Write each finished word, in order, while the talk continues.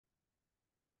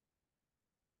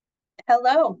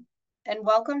Hello, and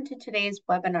welcome to today's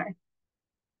webinar.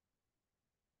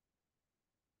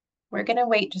 We're going to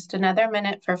wait just another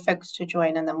minute for folks to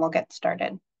join, and then we'll get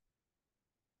started.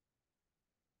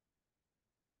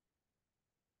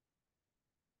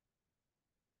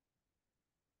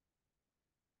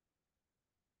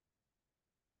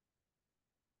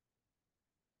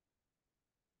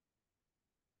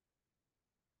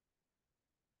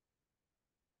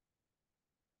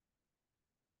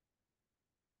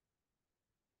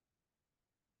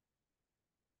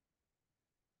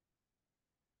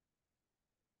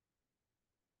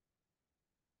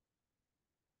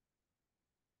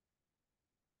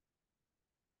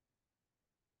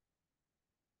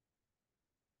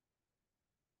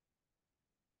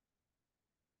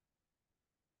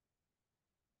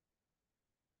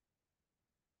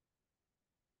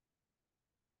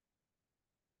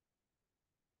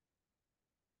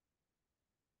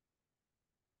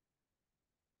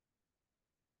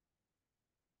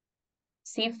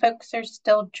 See, folks are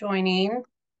still joining.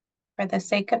 For the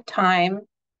sake of time,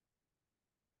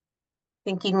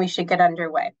 thinking we should get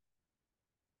underway.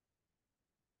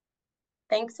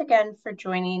 Thanks again for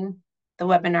joining the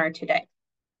webinar today.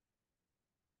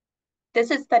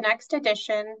 This is the next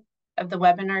edition of the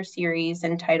webinar series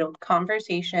entitled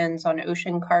Conversations on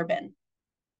Ocean Carbon,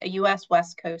 a U.S.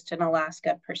 West Coast and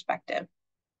Alaska Perspective.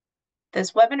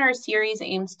 This webinar series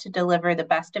aims to deliver the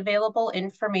best available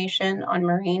information on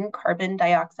marine carbon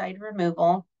dioxide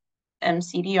removal,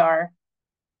 mCDR,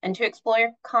 and to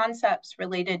explore concepts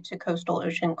related to coastal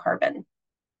ocean carbon.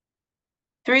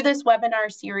 Through this webinar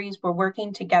series, we're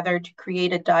working together to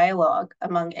create a dialogue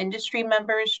among industry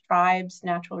members, tribes,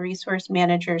 natural resource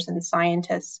managers, and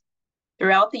scientists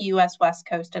throughout the U.S. West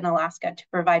Coast and Alaska to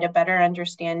provide a better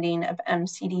understanding of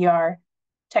mCDR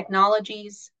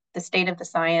technologies, the state of the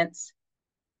science,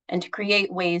 and to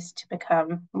create ways to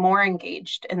become more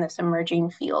engaged in this emerging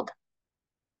field.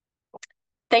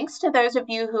 Thanks to those of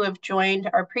you who have joined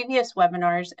our previous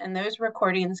webinars, and those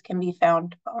recordings can be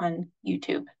found on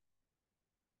YouTube.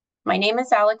 My name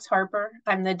is Alex Harper.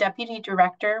 I'm the Deputy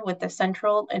Director with the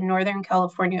Central and Northern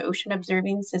California Ocean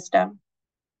Observing System,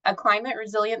 a climate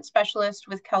resilience specialist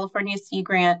with California Sea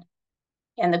Grant,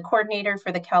 and the coordinator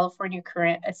for the California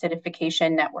Current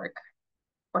Acidification Network,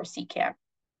 or CCAN.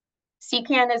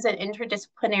 CCAN is an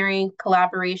interdisciplinary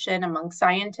collaboration among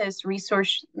scientists,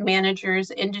 resource managers,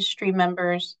 industry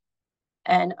members,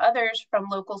 and others from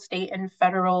local, state, and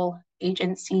federal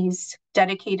agencies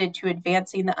dedicated to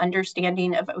advancing the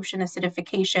understanding of ocean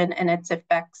acidification and its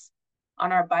effects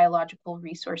on our biological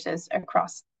resources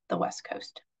across the West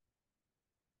Coast.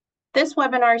 This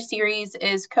webinar series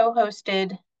is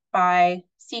co-hosted by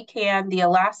CCAN, the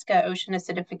Alaska Ocean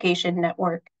Acidification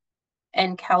Network,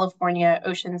 and California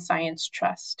Ocean Science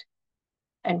Trust.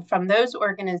 And from those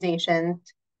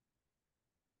organizations,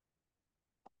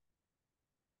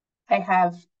 I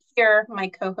have here my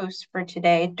co-host for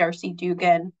today, Darcy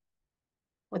Dugan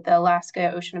with the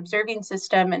Alaska Ocean Observing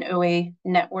System and OA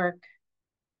Network,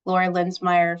 Laura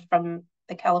Linsmeyer from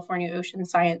the California Ocean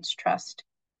Science Trust.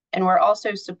 And we're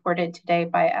also supported today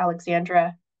by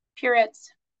Alexandra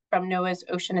Puritz from NOAA's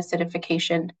Ocean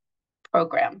Acidification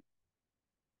Program.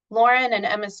 Lauren and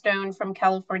Emma Stone from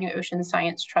California Ocean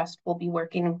Science Trust will be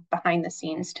working behind the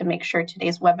scenes to make sure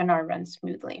today's webinar runs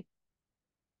smoothly.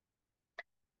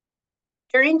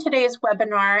 During today's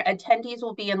webinar, attendees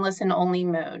will be in listen-only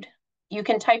mode. You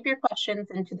can type your questions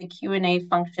into the Q&A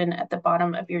function at the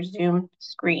bottom of your Zoom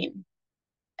screen,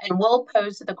 and we'll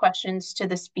pose the questions to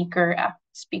the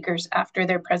speakers after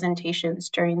their presentations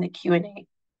during the Q&A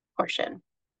portion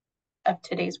of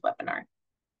today's webinar.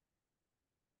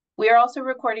 We are also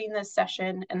recording this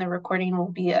session, and the recording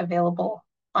will be available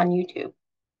on YouTube.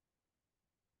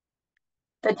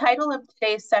 The title of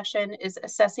today's session is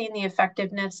Assessing the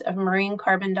Effectiveness of Marine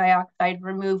Carbon Dioxide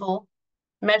Removal,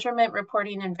 Measurement,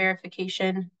 Reporting, and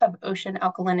Verification of Ocean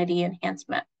Alkalinity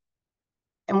Enhancement.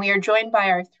 And we are joined by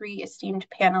our three esteemed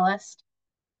panelists,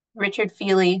 Richard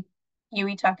Feely,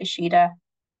 Yui Takeshita,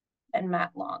 and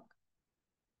Matt Long.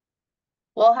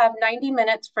 We'll have 90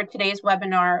 minutes for today's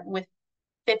webinar with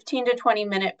 15 to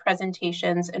 20-minute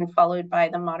presentations and followed by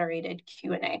the moderated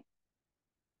Q&A.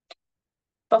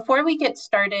 Before we get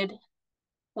started,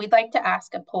 we'd like to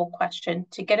ask a poll question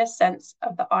to get a sense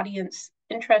of the audience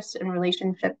interest and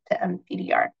relationship to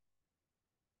mCDR.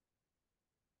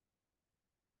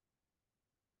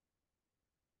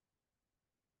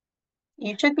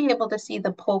 You should be able to see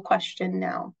the poll question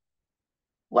now.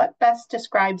 What best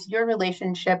describes your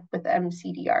relationship with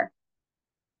mCDR?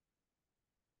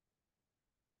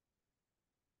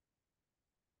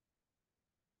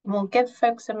 We'll give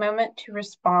folks a moment to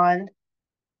respond.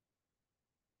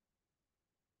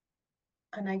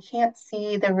 and I can't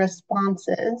see the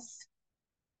responses.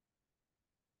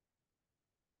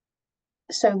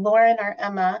 So Lauren or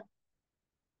Emma,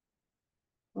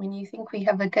 when you think we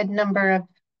have a good number of,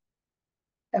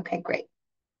 okay, great.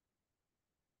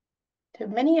 So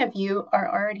many of you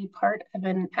are already part of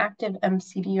an active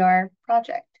mCDR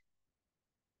project.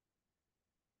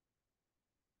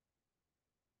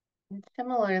 And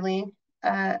similarly,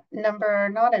 a number are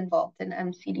not involved in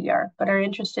mCDR, but are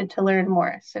interested to learn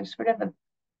more. So sort of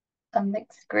a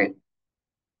mixed group.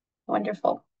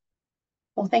 Wonderful.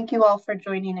 Well, thank you all for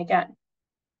joining again.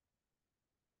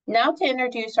 Now to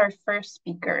introduce our first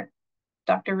speaker,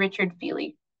 Dr. Richard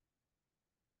Feely.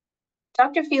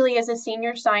 Dr. Feely is a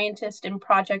senior scientist and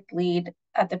project lead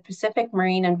at the Pacific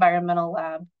Marine Environmental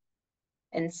Lab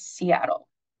in Seattle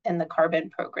in the carbon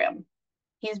program.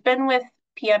 He's been with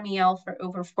PMEL for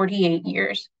over 48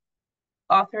 years,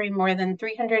 authoring more than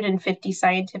 350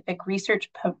 scientific research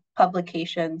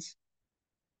publications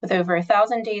with over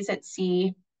 1,000 days at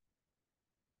sea,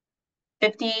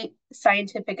 50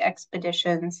 scientific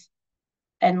expeditions,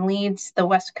 and leads the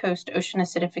West Coast ocean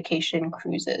acidification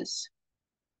cruises.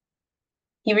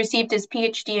 He received his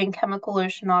PhD in chemical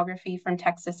oceanography from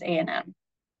Texas A&M.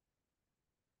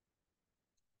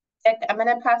 Dick, I'm going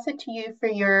to pass it to you for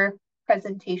your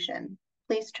presentation.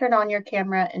 Please turn on your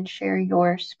camera and share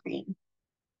your screen.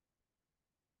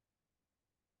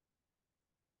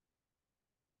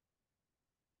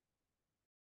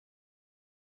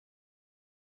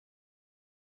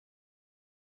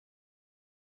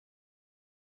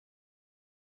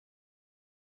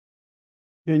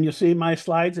 Can you see my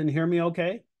slides and hear me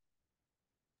okay?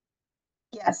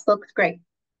 Yes, looks great.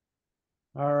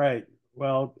 All right.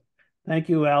 Well, thank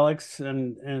you, Alex,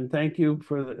 and thank you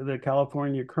for the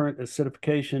California Current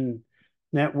Acidification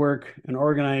Network and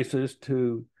organizers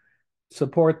to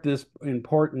support this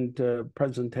important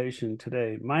presentation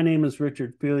today. My name is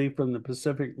Richard Feely from the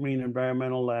Pacific Marine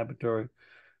Environmental Laboratory,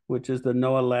 which is the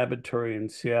NOAA laboratory in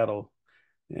Seattle.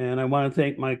 And I want to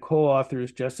thank my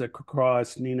co-authors, Jessica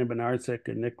Cross, Nina Benarczyk,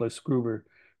 and Nicholas Gruber,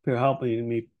 for helping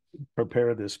me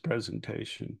prepare this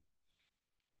presentation.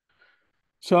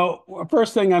 So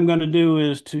first thing I'm going to do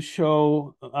is to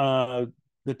show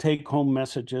the take-home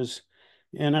messages.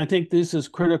 And I think this is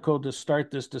critical to start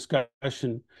this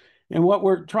discussion. And what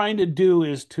we're trying to do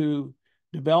is to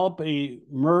develop a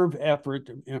MERV effort,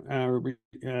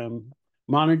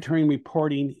 monitoring,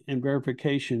 reporting, and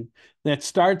verification that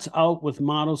starts out with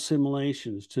model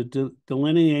simulations to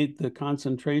delineate the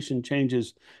concentration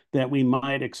changes that we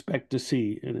might expect to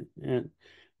see.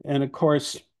 And of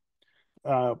course,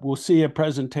 we'll see a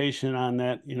presentation on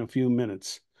that in a few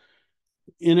minutes.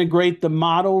 Integrate the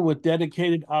model with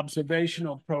dedicated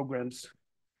observational programs.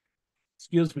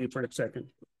 Excuse me for a second.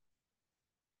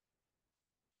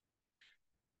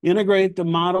 Integrate the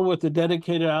model with a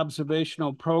dedicated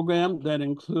observational program that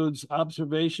includes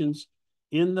observations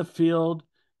in the field,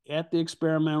 at the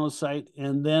experimental site,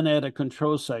 and then at a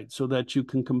control site so that you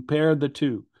can compare the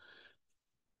two.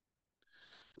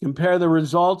 Compare the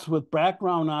results with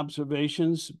background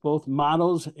observations, both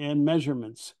models and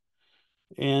measurements,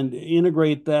 and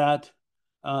integrate that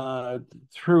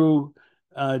through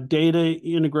data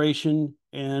integration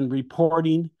and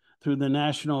reporting through the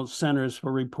National Centers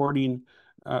for Reporting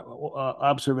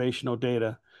Observational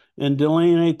Data, and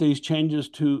delineate these changes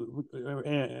due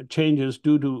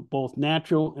to both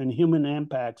natural and human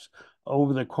impacts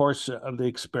over the course of the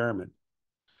experiment.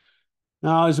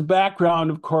 Now, as a background,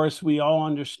 of course, we all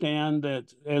understand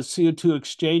that as CO2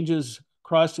 exchanges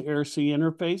across the air-sea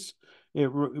interface, it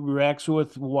reacts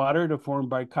with water to form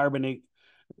bicarbonate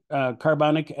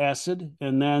carbonic acid,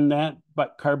 and then that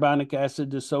carbonic acid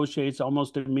dissociates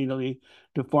almost immediately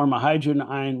to form a hydrogen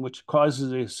ion, which causes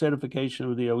the acidification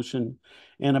of the ocean,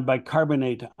 and a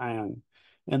bicarbonate ion.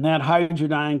 And that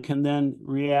hydrogen ion can then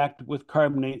react with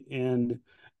carbonate and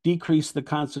decrease the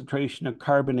concentration of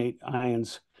carbonate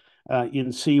ions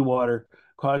in seawater,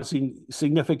 causing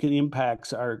significant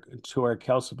impacts to our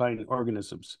calcifying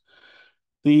organisms.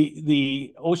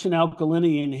 The ocean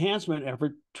alkalinity enhancement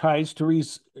effort tries to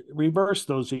reverse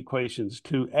those equations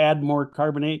to add more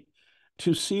carbonate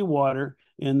to seawater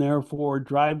and therefore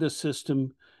drive the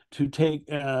system to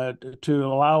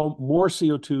allow more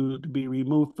CO2 to be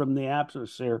removed from the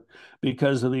atmosphere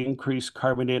because of the increased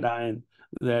carbonate ion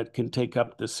that can take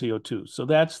up the CO2. So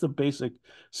that's the basic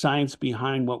science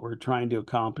behind what we're trying to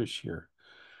accomplish here.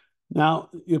 Now,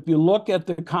 if you look at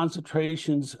the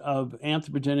concentrations of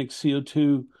anthropogenic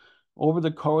CO2 over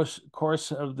the course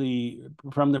of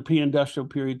from the pre-industrial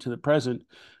period to the present,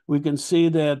 we can see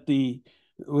that it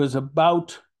was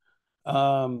about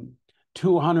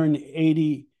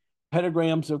 280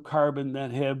 petagrams of carbon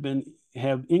that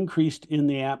have increased in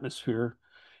the atmosphere,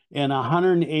 and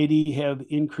 180 have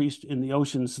increased in the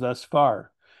oceans thus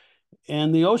far.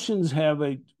 And the oceans have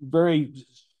a very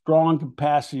strong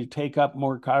capacity to take up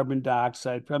more carbon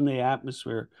dioxide from the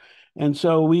atmosphere. And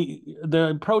so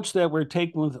the approach that we're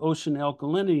taking with ocean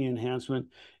alkalinity enhancement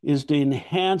is to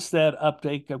enhance that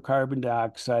uptake of carbon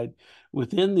dioxide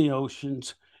within the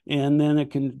oceans, and then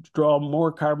it can draw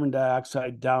more carbon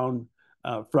dioxide down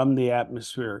from the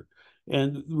atmosphere.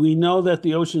 And we know that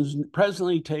the oceans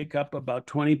presently take up about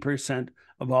 20%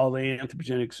 of all the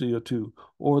anthropogenic CO2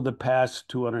 over the past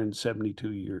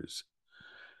 272 years.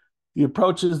 The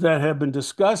approaches that have been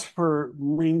discussed for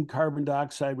marine carbon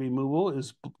dioxide removal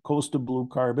is coastal blue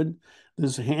carbon.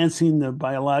 This is enhancing the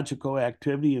biological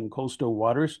activity in coastal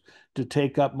waters to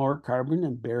take up more carbon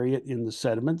and bury it in the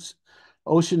sediments.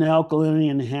 Ocean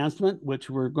alkalinity enhancement, which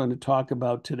we're going to talk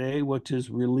about today, which is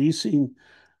releasing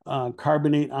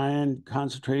carbonate ion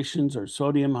concentrations or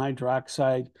sodium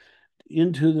hydroxide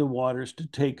into the waters to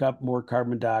take up more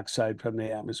carbon dioxide from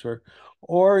the atmosphere,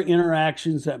 or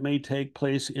interactions that may take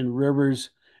place in rivers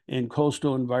and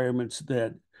coastal environments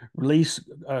that release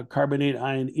carbonate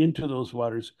ion into those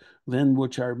waters, then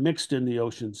which are mixed in the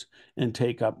oceans and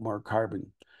take up more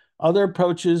carbon. Other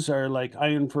approaches are like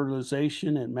ion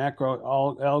fertilization and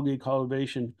macroalgae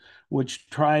cultivation, which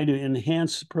try to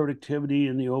enhance productivity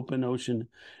in the open ocean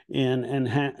and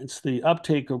enhance the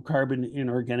uptake of carbon in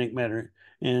organic matter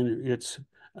and its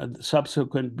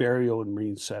subsequent burial in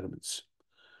marine sediments.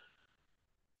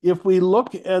 If we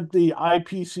look at the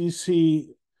IPCC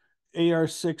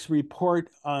AR6 report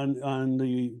on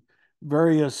the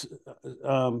various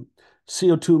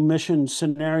CO2 emission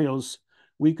scenarios,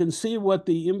 we can see what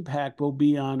the impact will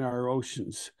be on our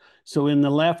oceans. So in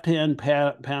the left-hand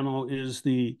panel is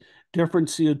the different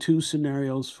CO2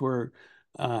 scenarios for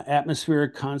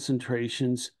atmospheric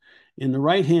concentrations. In the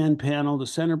right-hand panel, the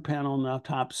center panel on the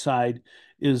top side,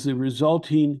 is the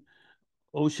resulting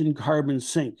ocean carbon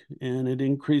sink, and it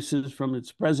increases from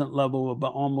its present level of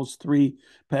about almost 3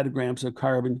 petagrams of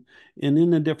carbon, and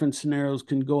in the different scenarios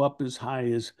can go up as high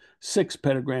as 6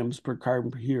 petagrams per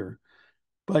carbon per year.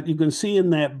 But you can see in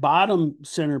that bottom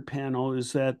center panel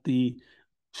is that the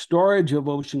storage of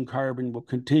ocean carbon will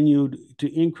continue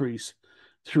to increase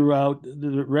throughout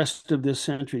the rest of this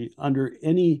century under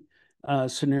any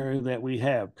scenario that we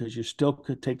have, because you're still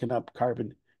taking up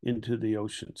carbon into the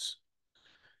oceans.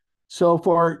 So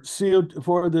for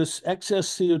this excess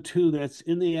CO2 that's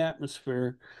in the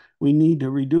atmosphere, we need to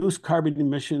reduce carbon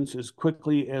emissions as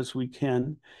quickly as we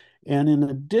can. And in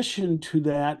addition to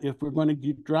that, if we're going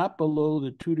to drop below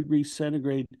the 2 degrees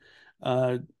centigrade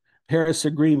Paris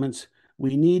agreements,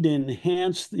 we need to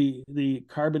enhance the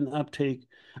carbon uptake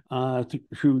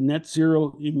through net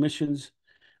zero emissions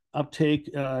uptake,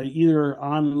 either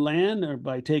on land or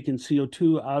by taking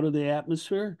CO2 out of the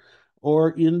atmosphere,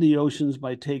 or in the oceans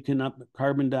by taking up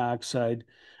carbon dioxide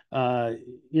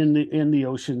in the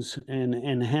oceans and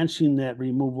enhancing that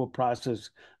removal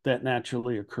process that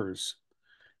naturally occurs.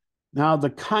 Now, the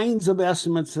kinds of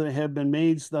estimates that have been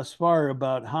made thus far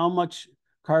about how much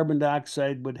carbon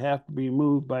dioxide would have to be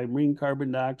removed by marine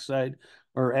carbon dioxide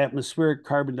or atmospheric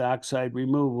carbon dioxide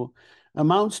removal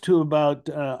amounts to about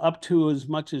up to as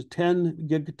much as 10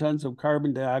 gigatons of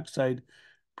carbon dioxide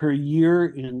per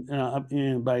year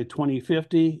by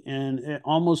 2050, and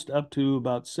almost up to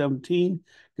about 17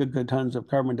 gigatons of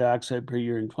carbon dioxide per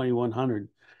year in 2100.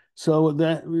 So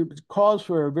that calls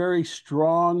for a very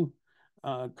strong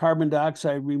carbon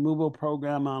dioxide removal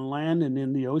program on land and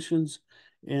in the oceans.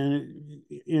 And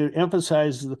it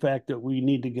emphasizes the fact that we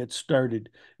need to get started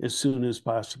as soon as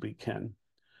possibly can.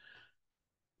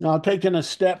 Now, taking a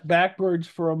step backwards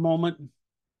for a moment,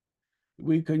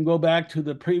 we can go back to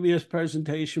the previous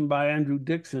presentation by Andrew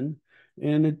Dixon,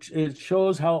 and it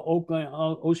shows how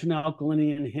ocean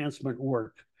alkalinity enhancement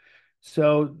worked.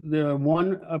 So the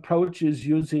one approach is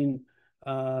using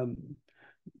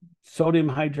sodium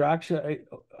hydroxide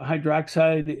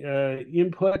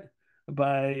input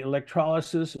by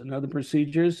electrolysis and other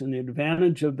procedures. And the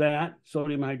advantage of that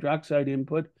sodium hydroxide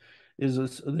input is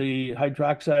the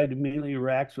hydroxide immediately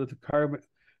reacts with the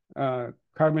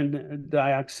carbon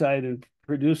dioxide and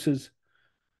produces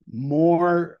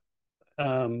more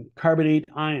carbonate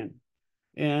ion.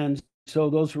 And so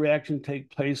those reactions take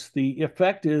place. The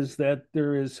effect is that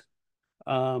there is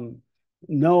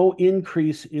no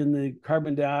increase in the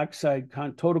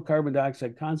total carbon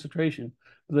dioxide concentration.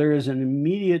 There is an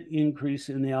immediate increase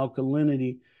in the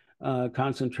alkalinity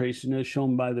concentration, as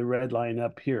shown by the red line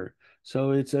up here.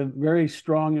 So it's a very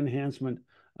strong enhancement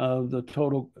of the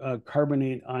total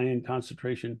carbonate ion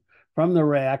concentration from the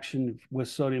reaction with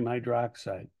sodium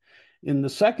hydroxide. In the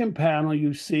second panel,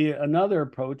 you see another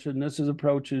approach, and this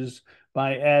approach is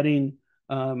by adding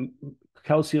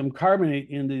calcium carbonate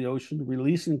into the ocean,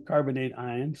 releasing carbonate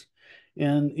ions.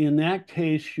 And in that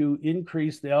case, you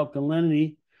increase the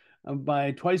alkalinity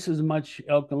by twice as much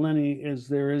alkalinity as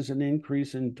there is an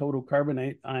increase in total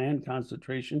carbonate ion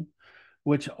concentration,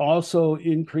 which also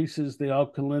increases the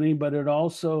alkalinity, but it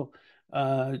also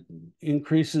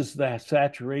increases the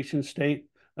saturation state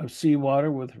of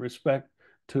seawater with respect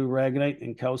to aragonite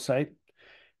and calcite.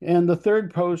 And the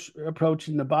third approach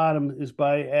in the bottom is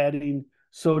by adding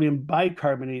sodium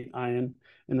bicarbonate ion.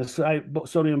 And the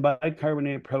sodium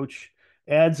bicarbonate approach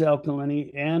adds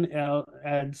alkalinity and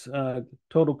adds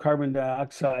total carbon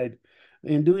dioxide.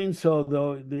 In doing so,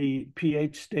 though, the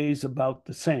pH stays about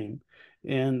the same.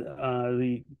 And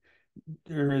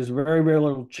there is very, very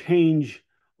little change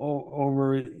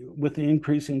over with the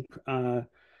increasing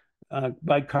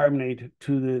bicarbonate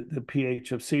to the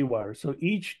pH of seawater. So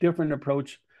each different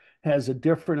approach has a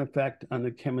different effect on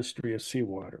the chemistry of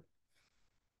seawater.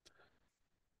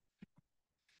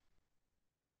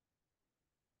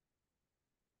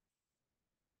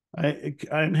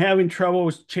 I'm having trouble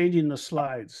with changing the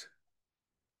slides.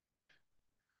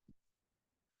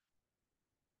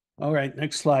 All right,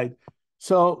 next slide.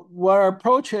 So what our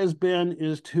approach has been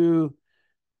is to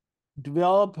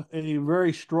develop a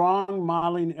very strong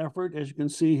modeling effort, as you can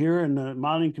see here, and the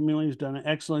modeling community has done an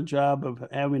excellent job of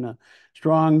having a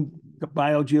strong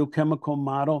biogeochemical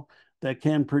model that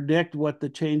can predict what the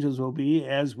changes will be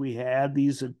as we add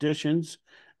these additions,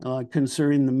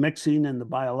 considering the mixing and the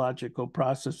biological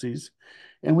processes.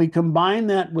 And we combine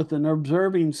that with an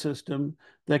observing system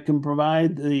that can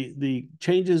provide the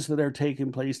changes that are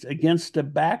taking place against a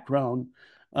background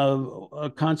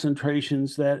of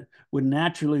concentrations that would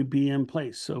naturally be in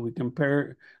place. So we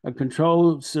compare a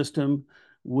control system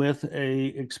with a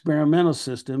experimental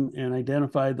system and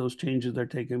identify those changes that are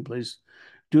taking place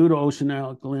due to ocean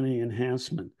alkalinity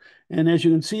enhancement. And as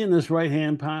you can see in this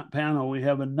right-hand panel, we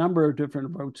have a number of different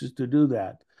approaches to do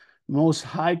that. Most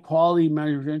high-quality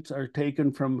measurements are taken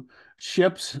from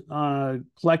ships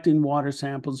collecting water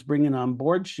samples, bringing on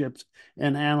board ships,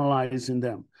 and analyzing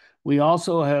them. We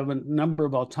also have a number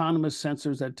of autonomous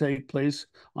sensors that take place,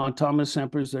 autonomous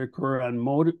sensors that occur on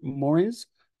moorings,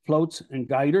 floats, and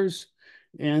guiders.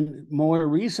 And more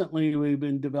recently, we've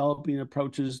been developing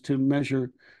approaches to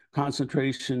measure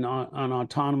concentration on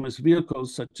autonomous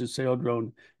vehicles such as sail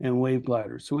drone and wave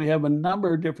gliders. So we have a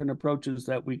number of different approaches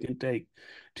that we can take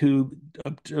to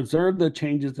observe the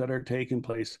changes that are taking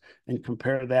place and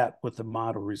compare that with the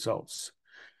model results.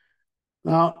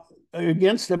 Now,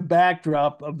 against the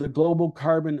backdrop of the global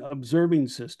carbon observing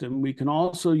system, we can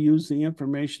also use the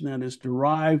information that is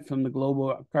derived from the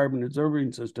global carbon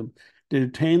observing system to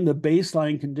obtain the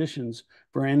baseline conditions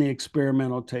for any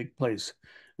experimental take place.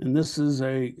 And this is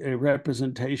a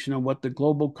representation of what the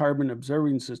global carbon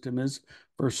observing system is.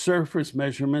 For surface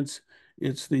measurements,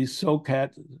 it's the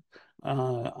SOCAT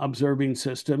observing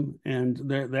system, and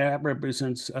that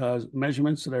represents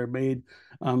measurements that are made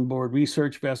on board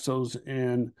research vessels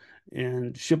and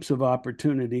ships of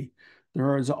opportunity.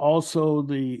 There is also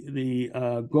the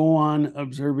AOAN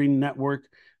observing network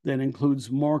that includes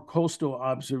more coastal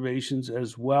observations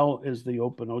as well as the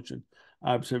open ocean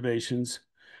observations.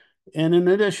 And in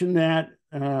addition to that,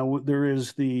 there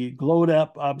is the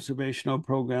GLODAP observational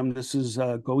program. This is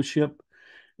GoShip.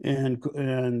 And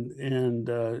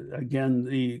again,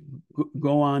 the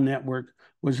AOAN network,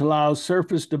 which allows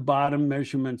surface to bottom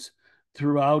measurements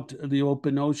throughout the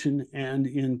open ocean and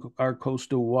in our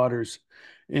coastal waters.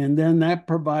 And then that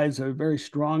provides a very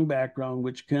strong background,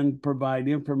 which can provide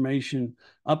information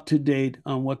up to date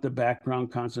on what the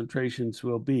background concentrations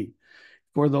will be.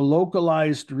 For the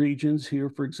localized regions here,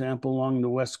 for example, along the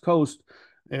West Coast,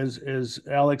 as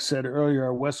Alex said earlier,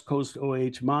 our West Coast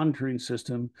OH monitoring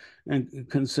system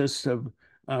consists of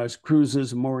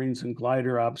cruises, moorings, and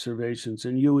glider observations.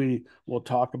 And Yui will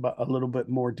talk about a little bit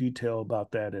more detail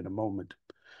about that in a moment.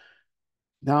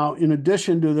 Now, in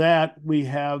addition to that, we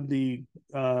have the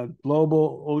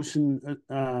global ocean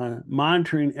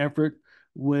monitoring effort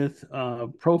with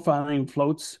profiling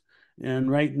floats.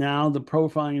 And right now, the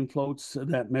profiling floats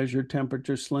that measure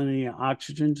temperature, salinity, and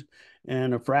oxygen,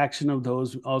 and a fraction of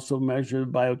those also measure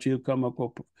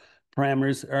biogeochemical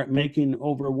parameters, are making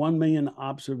over 1 million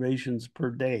observations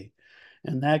per day.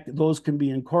 And those can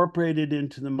be incorporated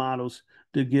into the models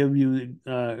to give you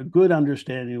a good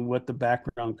understanding of what the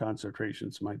background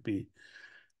concentrations might be.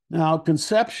 Now,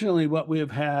 conceptually, what we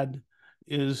have had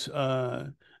is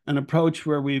an approach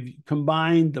where we've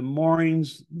combined the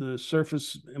moorings, the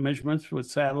surface measurements with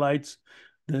satellites,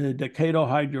 the decadal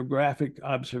hydrographic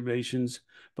observations,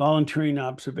 volunteering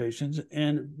observations,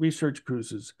 and research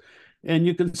cruises. And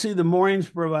you can see the moorings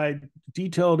provide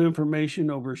detailed information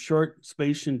over short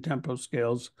space and temporal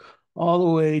scales, all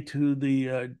the way to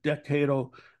the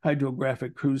decadal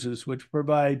hydrographic cruises, which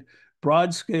provide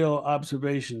broad scale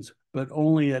observations, but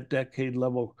only at decade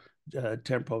level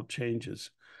temporal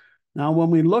changes. Now, when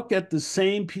we look at the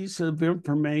same piece of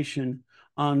information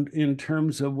in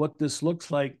terms of what this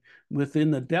looks like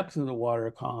within the depth of the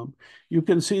water column, you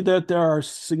can see that there are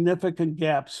significant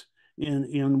gaps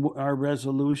in our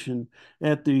resolution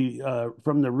at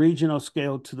from the regional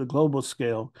scale to the global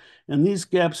scale. And these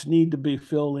gaps need to be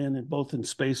filled in both in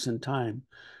space and time.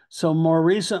 So more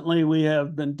recently, we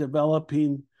have been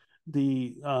developing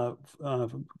the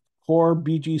core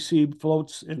BGC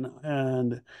floats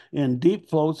and deep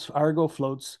floats, Argo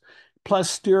floats,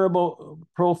 plus steerable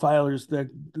profilers that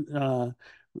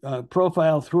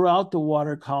profile throughout the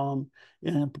water column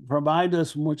and provide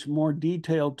us much more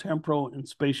detailed temporal and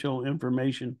spatial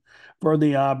information for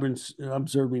the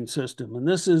observing system. And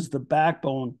this is the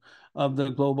backbone of the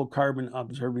global carbon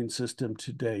observing system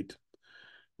to date.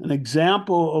 An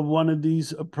example of one of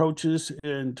these approaches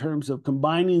in terms of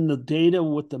combining the data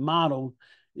with the model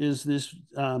is this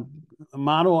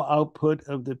model output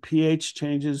of the pH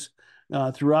changes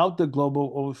throughout the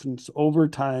global oceans over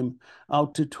time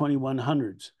out to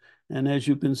 2100s. And as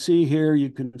you can see here, you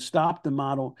can stop the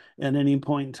model at any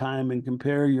point in time and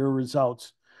compare your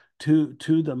results to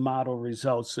the model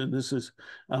results. And this is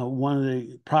one of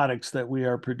the products that we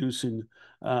are producing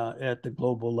at the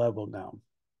global level now.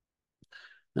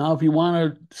 Now, if you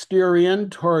want to steer in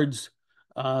towards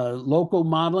local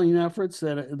modeling efforts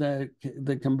that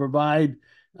can provide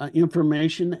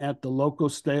information at the local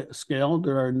scale,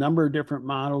 there are a number of different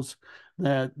models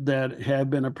that have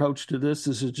been approached to this.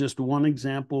 This is just one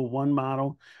example, one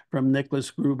model from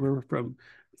Nicholas Gruber from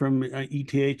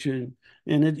ETH,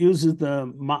 and it uses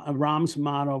the ROMS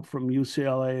model from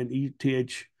UCLA and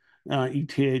ETH,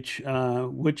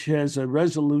 which has a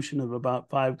resolution of about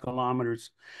 5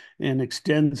 kilometers and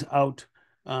extends out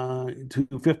to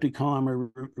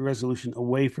 50-kilometer resolution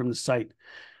away from the site.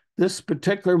 This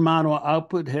particular model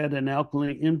output had an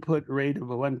alkaline input rate of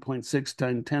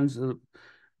 1.6 times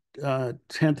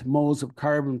 10th moles of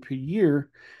carbon per year,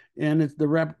 and the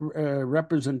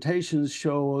representations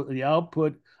show the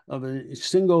output of a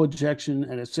single ejection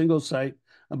at a single site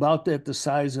about at the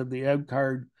size of the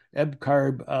EBCARB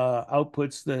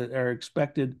outputs that are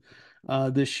expected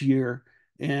this year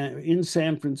and in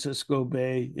San Francisco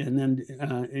Bay, and then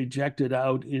ejected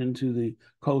out into the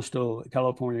coastal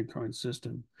California current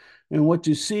system. And what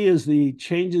you see is the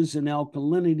changes in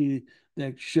alkalinity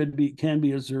that can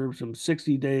be observed from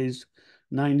 60 days,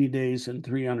 90 days, and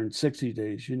 360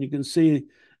 days. And you can see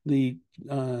the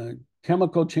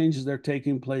chemical changes that are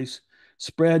taking place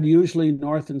spread usually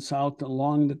north and south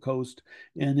along the coast,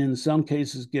 and in some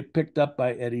cases get picked up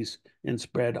by eddies and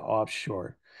spread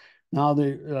offshore. Now,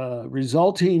 the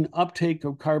resulting uptake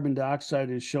of carbon dioxide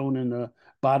is shown in the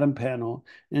bottom panel,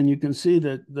 and you can see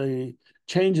that the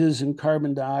changes in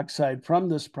carbon dioxide from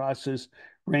this process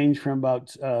range from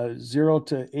about 0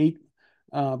 to 8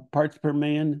 parts per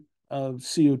million of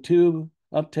CO2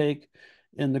 uptake,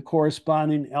 and the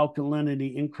corresponding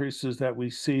alkalinity increases that we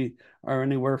see are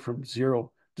anywhere from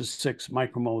 0 to 6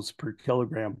 micromoles per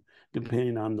kilogram,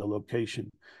 depending on the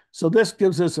location. So this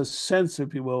gives us a sense,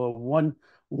 if you will, of one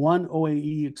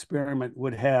OAE experiment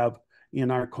would have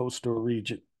in our coastal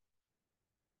region.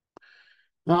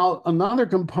 Now, another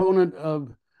component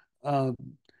of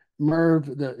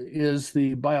MERV is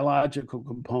the biological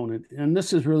component. And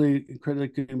this is really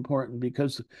critically important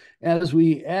because as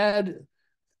we add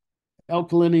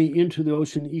alkalinity into the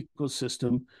ocean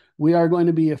ecosystem, we are going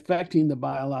to be affecting the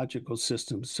biological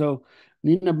system. So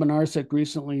Nina Benarsek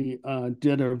recently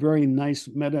did a very nice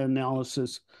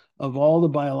meta-analysis of all the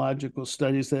biological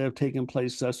studies that have taken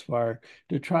place thus far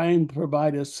to try and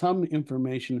provide us some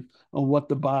information on what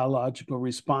the biological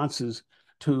responses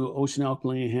to ocean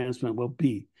alkalinity enhancement will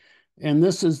be. And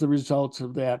this is the results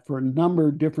of that for a number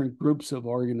of different groups of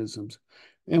organisms.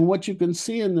 And what you can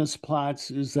see in this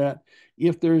plots is that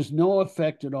if there's no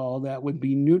effect at all, that would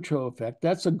be neutral effect.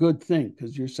 That's a good thing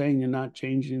because you're saying you're not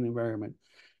changing the environment.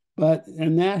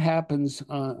 And that happens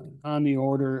on the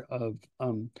order of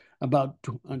about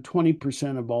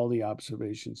 20% of all the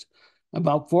observations.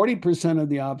 About 40% of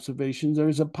the observations,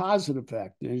 there's a positive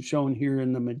effect, as shown here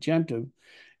in the magenta.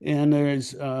 And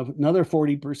there's another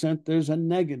 40%, there's a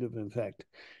negative effect.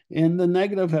 And the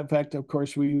negative effect, of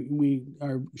course, we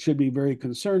should be very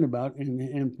concerned about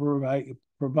and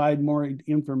provide more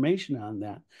information on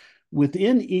that.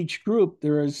 Within each group,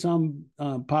 there are some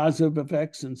positive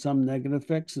effects and some negative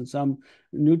effects and some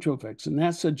neutral effects. And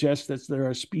that suggests that there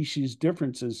are species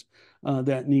differences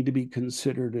that need to be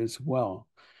considered as well.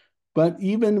 But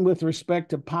even with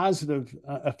respect to positive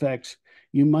effects,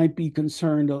 you might be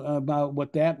concerned about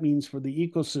what that means for the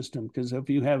ecosystem, because if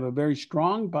you have a very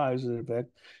strong positive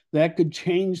effect, that could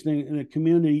change the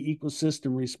community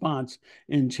ecosystem response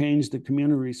and change the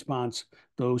community response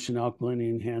to ocean alkalinity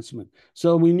enhancement.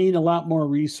 So we need a lot more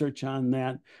research on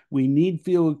that. We need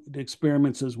field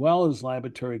experiments as well as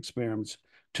laboratory experiments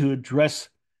to address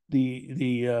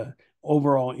the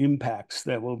overall impacts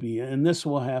that will be, and this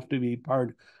will have to be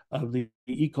part of the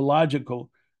ecological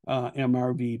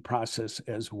MRV process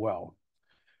as well.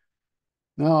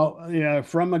 Now, yeah,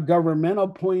 from a governmental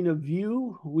point of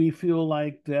view, we feel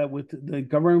like that with the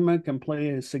government can play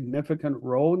a significant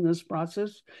role in this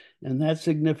process, and that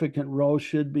significant role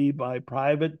should be by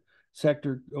private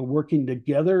sector working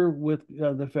together with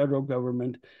the federal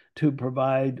government to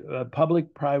provide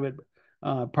public-private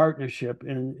partnership.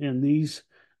 And these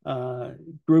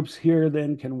groups here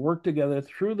then can work together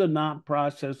through the NOAA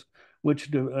process, which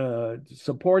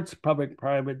supports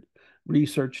public-private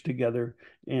research together.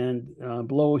 And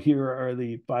below here are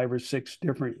the 5 or 6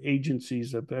 different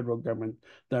agencies of federal government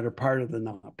that are part of the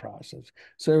NOAA process.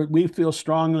 So we feel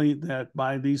strongly that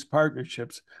by these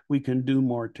partnerships, we can do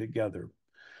more together.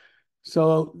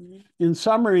 So in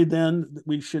summary, then,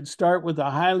 we should start with a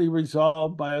highly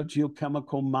resolved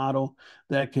biogeochemical model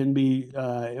that can be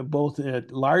both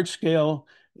at large scale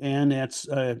and at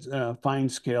fine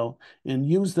scale, and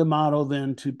use the model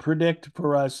then to predict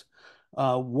for us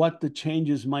what the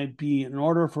changes might be in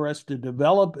order for us to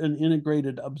develop an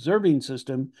integrated observing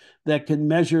system that can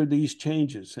measure these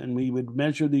changes. And we would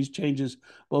measure these changes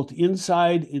both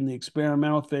inside in the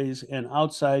experimental phase and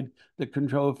outside the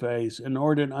control phase in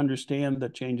order to understand the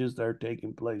changes that are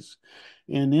taking place.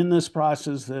 And in this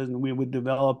process, then we would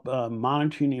develop a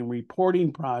monitoring and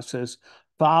reporting process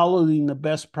following the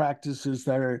best practices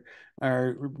that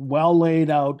are well laid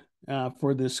out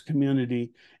for this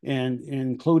community, and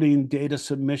including data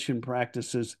submission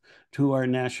practices to our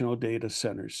national data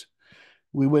centers.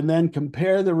 We would then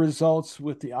compare the results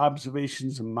with the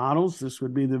observations and models. This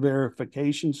would be the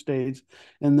verification stage,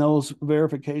 and those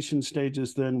verification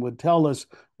stages then would tell us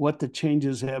what the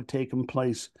changes have taken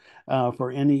place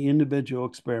for any individual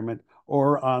experiment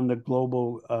or on the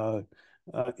global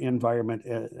environment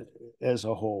as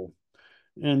a whole.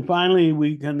 And finally,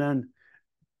 we can then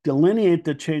delineate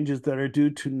the changes that are due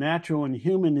to natural and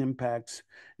human impacts,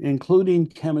 including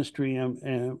chemistry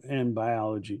and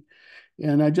biology.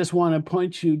 And I just want to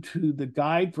point you to the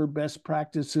guide for best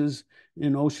practices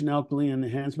in ocean alkaline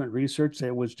enhancement research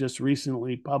that was just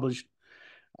recently published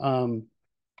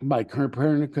by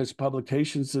Copernicus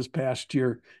Publications this past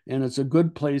year. And it's a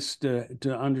good place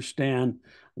to understand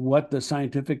what the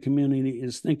scientific community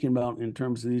is thinking about in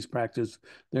terms of these practices.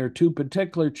 There are 2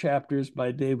 particular chapters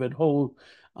by David Ho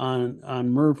on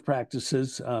MERV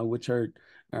practices, which I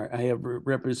have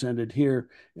represented here,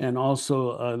 and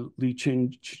also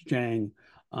Li-Ching Zhang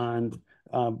on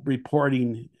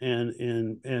reporting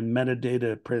and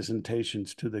metadata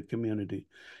presentations to the community.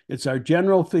 It's our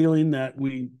general feeling that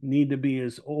we need to be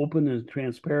as open and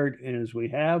transparent as we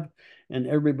have, and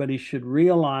everybody should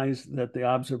realize that the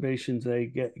observations they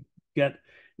get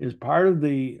is part of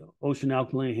the ocean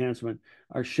alkaline enhancement,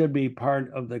 or should be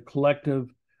part of the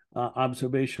collective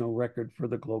observational record for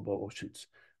the global oceans.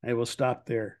 I will stop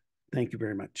there. Thank you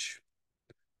very much.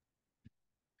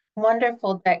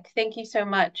 Wonderful, Dick. Thank you so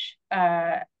much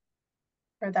for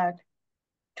that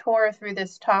tour through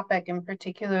this topic, and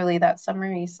particularly that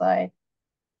summary slide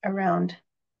around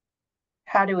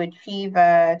how to achieve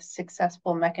a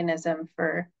successful mechanism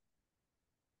for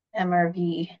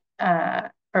MRV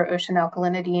for ocean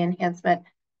alkalinity enhancement.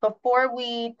 Before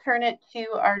we turn it to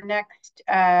our next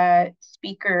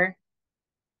speaker,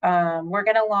 we're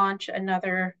going to launch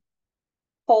another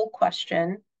poll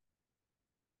question.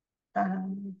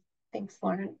 Thanks,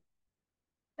 Lauren.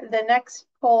 The next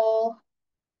poll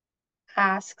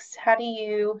asks, how do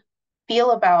you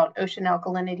feel about ocean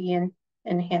alkalinity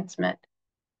enhancement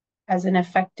as an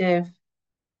effective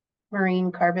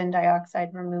marine carbon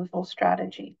dioxide removal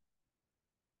strategy?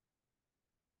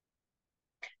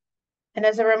 And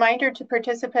as a reminder to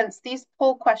participants, these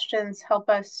poll questions help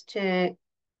us to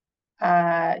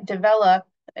develop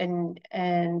in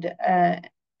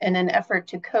an effort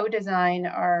to co-design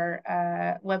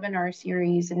our webinar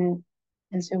series, and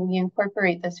so we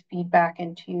incorporate this feedback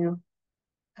into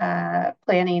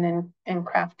planning and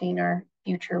crafting our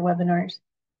future webinars.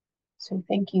 So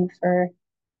thank you for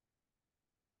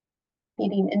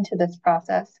feeding into this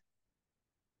process.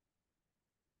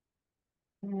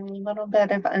 A little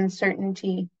bit of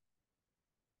uncertainty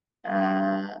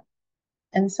and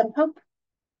some hope.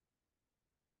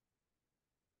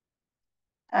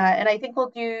 And I think we'll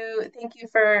do, thank you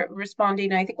for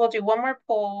responding. I think we'll do one more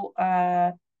poll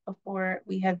before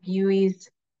we have Yui's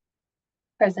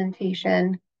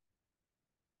presentation.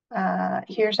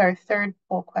 Here's our third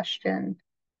poll question.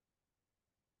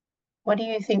 What do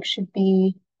you think should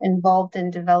be involved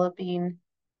in developing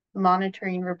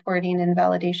monitoring, reporting, and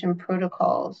validation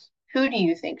protocols? Who do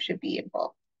you think should be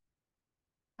involved?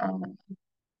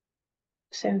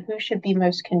 So who should be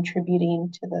most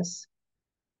contributing to this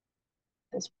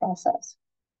process?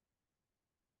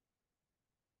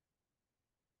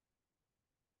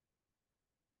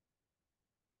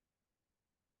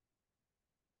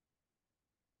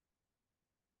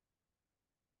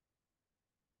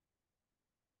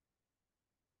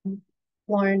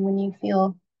 Lauren, when you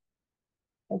feel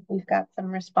like we've got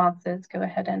some responses, go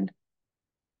ahead and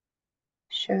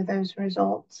show those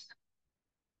results.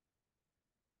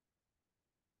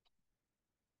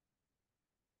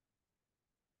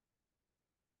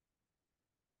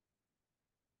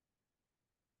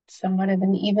 Somewhat of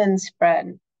an even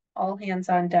spread, all hands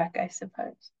on deck, I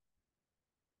suppose.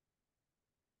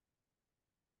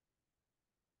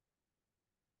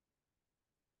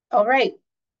 All right,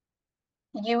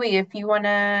 Yui, if you want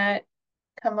to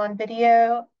come on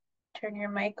video, turn your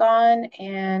mic on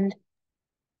and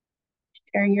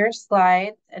share your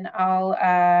slides, and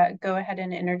I'll go ahead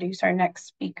and introduce our next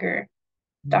speaker.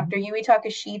 Dr. Yui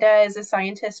Takeshita is a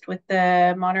scientist with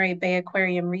the Monterey Bay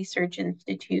Aquarium Research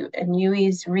Institute, and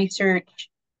Yui's research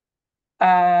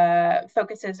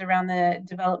focuses around the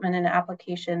development and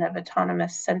application of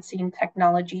autonomous sensing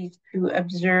technologies to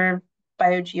observe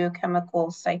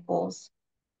biogeochemical cycles.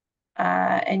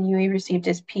 And Yui received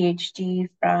his PhD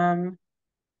from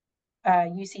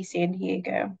UC San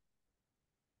Diego.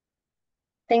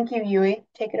 Thank you, Yui.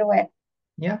 Take it away.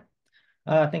 Yeah.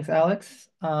 Thanks, Alex.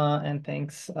 And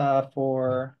thanks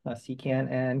for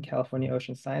CCAN and California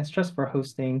Ocean Science Trust for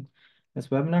hosting this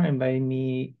webinar and inviting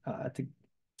me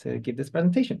to give this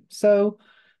presentation. So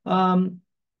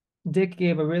Dick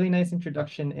gave a really nice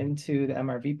introduction into the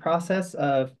MRV process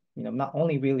of, not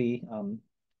only really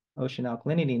ocean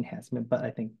alkalinity enhancement, but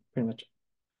I think pretty much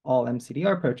all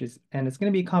mCDR approaches. And it's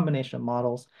going to be a combination of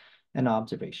models and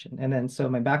observation. And then so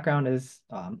my background is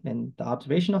in the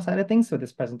observational side of things. So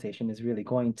this presentation is really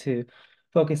going to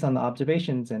focus on the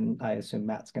observations, and I assume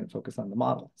Matt's going to focus on the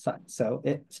model side. So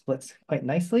it splits quite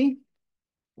nicely.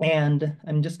 And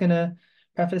I'm just going to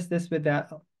preface this with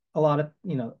that a lot of,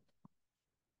 I'm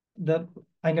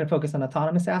going to focus on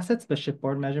autonomous assets, but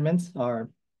shipboard measurements are,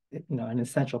 an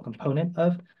essential component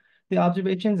of the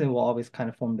observations and will always kind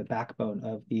of form the backbone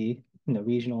of the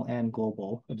regional and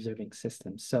global observing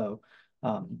systems. So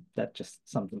that's just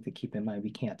something to keep in mind. We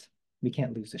can't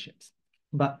lose the ships.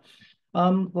 But I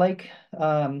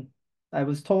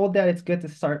was told that it's good to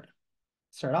start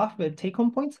off with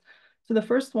take-home points. So the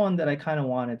first one that I kind of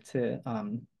wanted to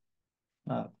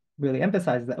really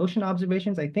emphasize is that ocean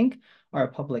observations, I think, are a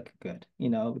public good,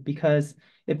 because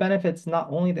it benefits not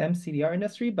only the mCDR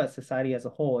industry, but society as a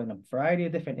whole in a variety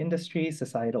of different industries,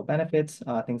 societal benefits,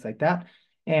 things like that.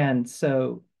 And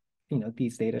so,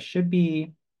 these data should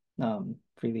be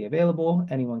freely available.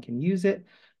 Anyone can use it.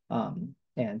 And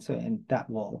that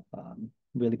will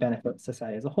really benefit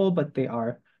society as a whole, but they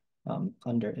are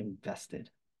underinvested.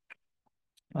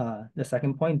 The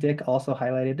second point, Dick also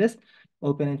highlighted this.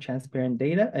 Open and transparent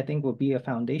data, I think, will be a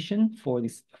foundation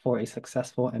for a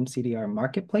successful mCDR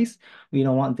marketplace. We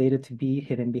don't want data to be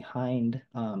hidden behind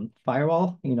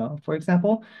firewall, for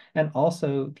example. And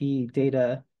also the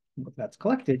data that's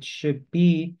collected should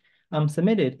be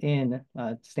submitted in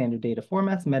standard data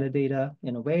formats, metadata,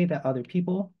 in a way that other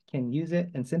people can use it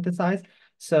and synthesize,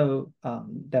 so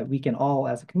that we can all,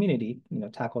 as a community,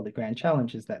 tackle the grand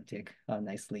challenges that Dick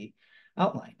nicely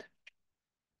outlined.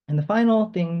 And the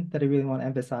final thing that I really want to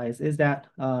emphasize is that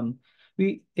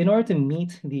in order to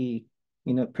meet the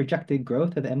projected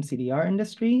growth of the mCDR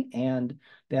industry and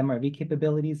the MRV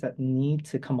capabilities that need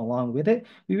to come along with it,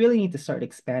 we really need to start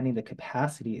expanding the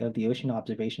capacity of the ocean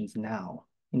observations now,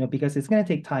 because it's going to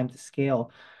take time to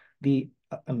scale the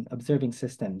observing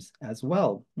systems as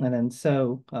well. And then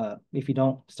so if you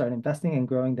don't start investing and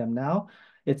growing them now,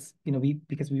 it's,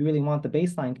 because we really want the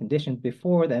baseline conditions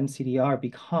before the mCDR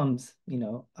becomes,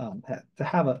 to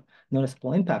have a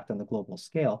noticeable impact on the global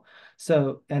scale.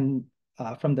 So, and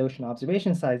from the ocean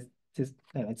observation side,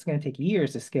 it's going to take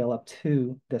years to scale up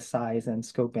to the size and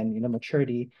scope and,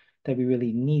 maturity that we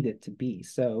really need it to be.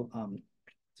 So,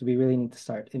 so we really need to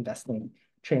start investing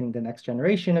training the next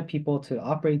generation of people to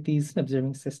operate these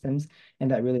observing systems,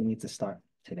 and that really needs to start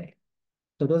today.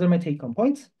 So those are my take-home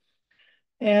points.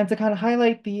 And to kind of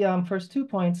highlight the first 2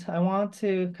 points, I want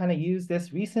to kind of use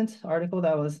this recent article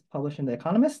that was published in The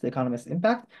Economist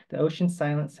Impact, the Ocean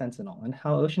Silent Sentinel, and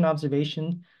how ocean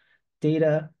observation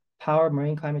data power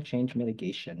marine climate change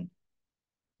mitigation.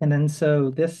 And then so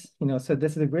this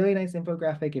is a really nice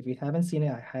infographic. If you haven't seen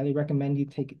it, I highly recommend you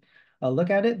take a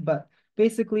look at it. But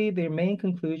basically, their main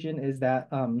conclusion is that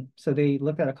so they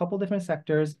looked at a couple different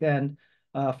sectors, and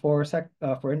for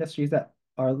industries that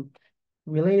are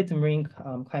related to marine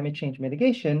climate change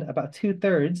mitigation, about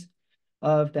 2/3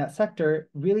 of that sector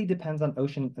really depends on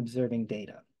ocean observing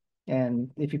data.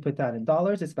 And if you put that in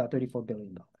dollars, it's about $34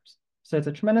 billion. So it's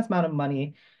a tremendous amount of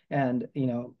money and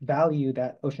value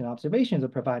that ocean observations are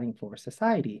providing for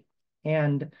society.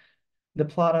 And the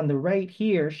plot on the right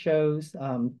here shows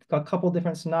a couple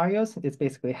different scenarios. It's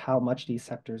basically how much these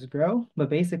sectors grow. But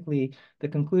basically, the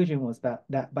conclusion was that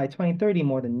by 2030,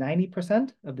 more than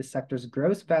 90% of the sector's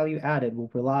gross value added will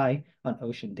rely on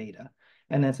ocean data.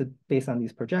 And then so based on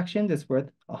these projections, it's worth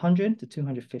 $100 to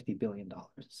 $250 billion.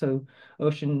 So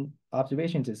ocean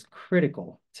observations is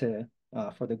critical to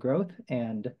for the growth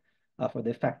and for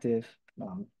the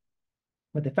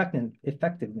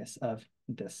effectiveness of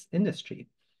this industry.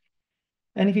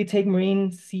 And if you take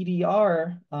marine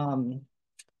CDR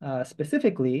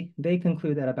specifically, they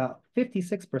conclude that about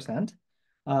 56%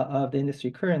 of the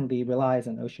industry currently relies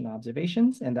on ocean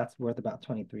observations, and that's worth about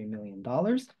 $23 million.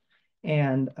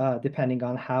 And depending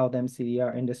on how the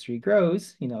mCDR industry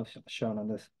grows, shown on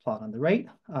this plot on the right,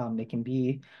 it can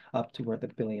be up to worth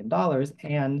 $1 billion.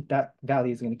 And that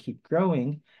value is going to keep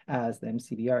growing as the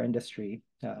mCDR industry,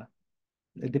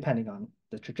 depending on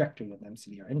the trajectory of the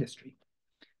mCDR industry.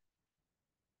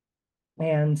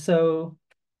 And so,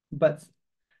 but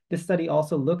this study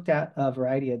also looked at a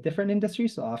variety of different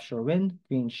industries, so offshore wind,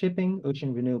 green shipping,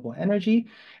 ocean renewable energy,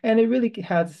 and it really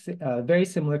has very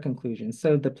similar conclusions.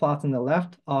 So the plots on the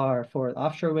left are for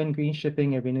offshore wind, green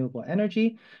shipping, and renewable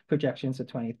energy projections to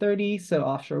 2030. So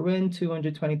offshore wind,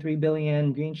 223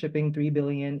 billion, green shipping, 3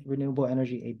 billion, renewable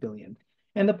energy, 8 billion.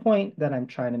 And the point that I'm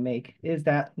trying to make is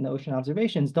that the ocean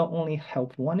observations don't only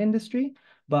help one industry,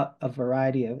 but a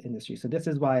variety of industries. So this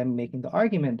is why I'm making the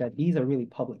argument that these are really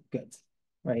public goods,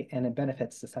 right? And it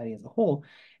benefits society as a whole.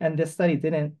 And this study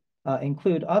didn't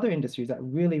include other industries that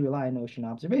really rely on ocean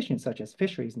observation, such as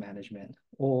fisheries management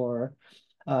or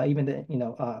even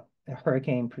the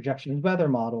hurricane projections, weather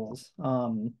models.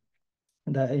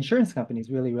 The insurance companies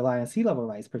really rely on sea level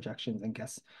rise projections, and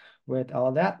guess where all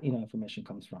of that information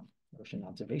comes from? Ocean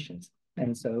observations.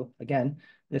 And so again,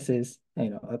 this is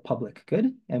a public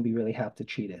good, and we really have to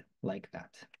treat it like that.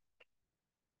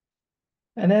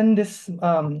 And then this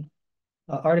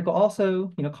article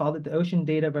also called it the Ocean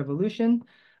Data Revolution.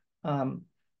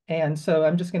 And so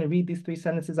I'm just going to read these 3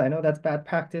 sentences. I know that's bad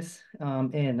practice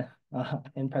in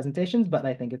presentations, but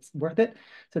I think it's worth it.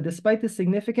 So despite the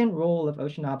significant role of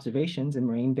ocean observations in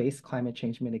marine-based climate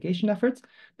change mitigation efforts,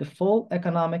 the full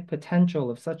economic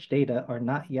potential of such data are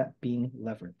not yet being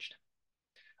leveraged.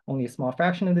 Only a small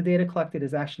fraction of the data collected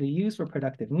is actually used for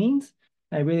productive means.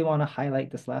 I really want to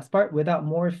highlight this last part. Without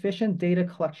more efficient data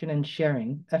collection and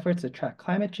sharing, efforts to track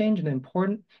climate change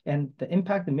and the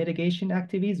impact of mitigation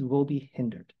activities will be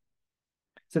hindered.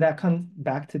 So that comes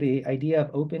back to the idea of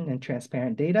open and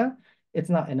transparent data. It's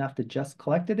not enough to just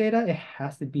collect the data. It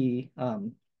has to be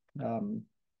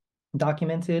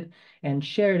documented and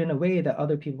shared in a way that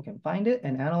other people can find it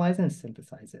and analyze it and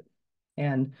synthesize it.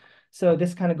 And so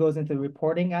this kind of goes into the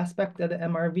reporting aspect of the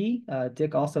MRV.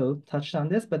 Dick also touched on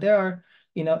this, but there are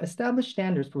established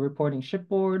standards for reporting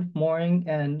shipboard, mooring,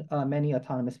 and many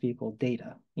autonomous vehicle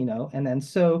data, and then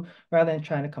so rather than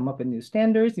trying to come up with new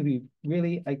standards, we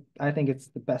really, I think it's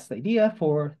the best idea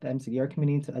for the mCDR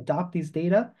community to adopt these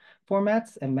data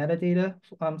formats and metadata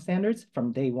standards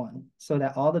from day one, so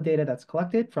that all the data that's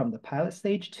collected from the pilot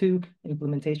stage to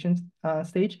implementation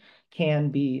stage can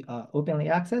be openly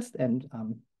accessed, and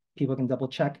people can double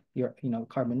check your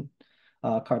carbon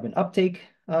uptake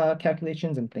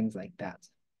calculations and things like that.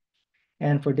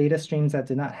 And for data streams that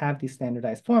do not have these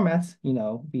standardized formats,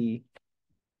 we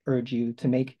urge you to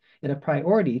make it a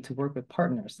priority to work with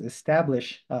partners to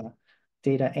establish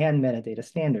data and metadata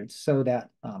standards so that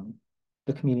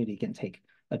the community can take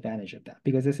advantage of that,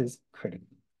 because this is critical.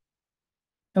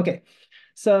 Okay,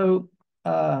 so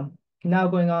now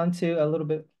going on to a little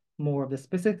bit more of the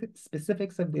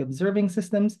specifics of the observing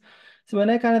systems. So when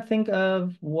I kind of think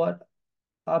of what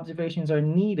observations are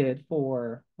needed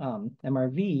for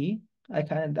MRV,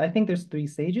 I think there's 3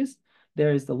 stages.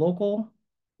 There's the local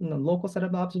set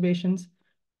of observations,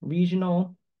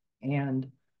 regional,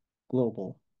 and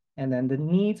global. And then the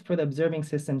needs for the observing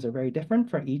systems are very different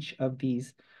for each of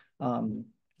these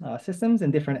systems,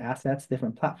 and different assets,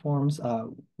 different platforms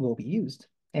will be used.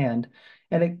 And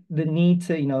the need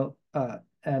to,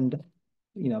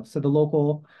 so the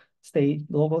local stage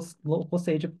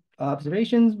of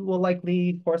observations will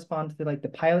likely correspond to like the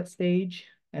pilot stage.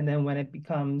 And then when it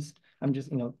becomes, I'm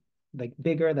just, like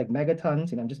bigger, like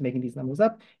megatons, I'm just making these numbers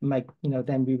up, it might,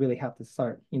 then we really have to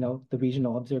start, the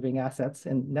regional observing assets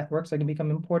and networks are going to become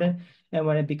important. And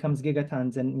when it becomes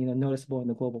gigatons and, noticeable in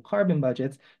the global carbon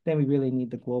budgets, then we really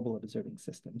need the global observing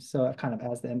systems. So kind of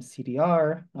as the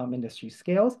mCDR industry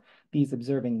scales, these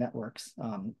observing networks,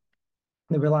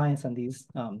 the reliance on these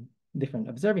different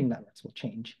observing networks will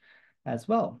change as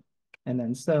well. And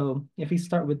then so if we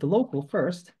start with the local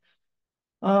first,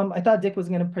 I thought Dick was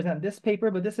going to present this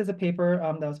paper, but this is a paper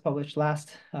that was published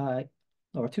last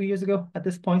or 2 years ago at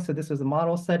this point. So this was a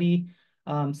model study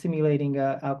simulating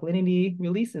alkalinity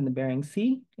release in the Bering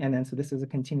Sea. And then so this is a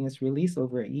continuous release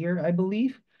over a year, I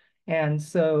believe. And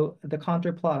so the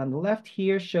contour plot on the left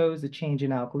here shows the change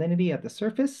in alkalinity at the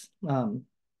surface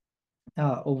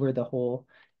over the whole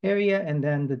area. And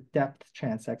then the depth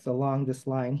transects along this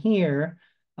line here,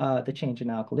 the change in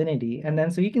alkalinity. And then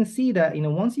so you can see that,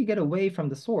 once you get away from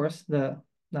the source, the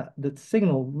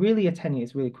signal really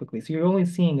attenuates really quickly. So you're only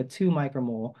seeing a 2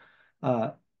 micromole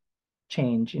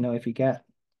change, if you get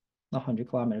 100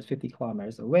 kilometers, 50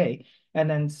 kilometers away. And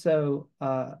then so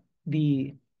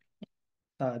the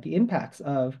impacts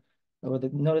of, or the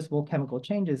noticeable chemical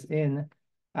changes in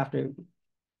after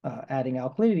adding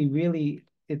alkalinity really,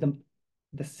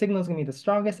 the signal is going to be the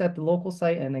strongest at the local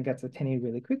site and then gets attenuated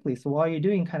really quickly. So while you're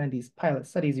doing kind of these pilot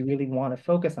studies, you really want to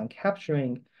focus on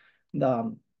capturing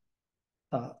the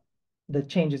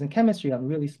changes in chemistry on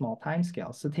really small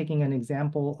timescales. So taking an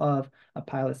example of a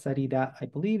pilot study that I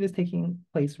believe is taking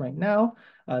place right now,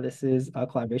 this is a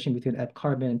collaboration between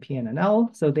Carbon and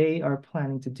PNNL. So they are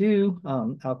planning to do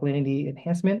alkalinity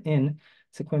enhancement in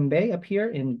Sequim Bay up here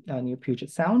in near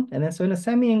Puget Sound. And then so in a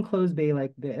semi-enclosed bay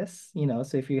like this,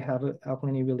 so if you have an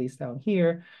alkalinity release down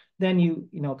here, then you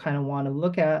kind of want to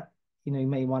look at, you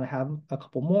may want to have a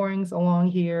couple moorings along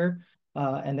here,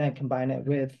 and then combine it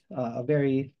with a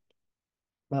very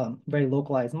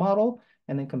localized model,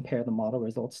 and then compare the model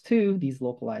results to these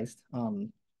localized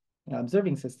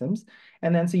observing systems.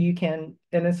 And then so you can,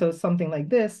 and then so something like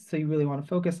this, so you really want to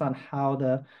focus on how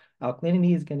the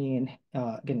alkalinity is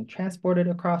getting transported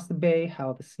across the bay,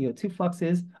 how the CO2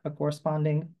 fluxes are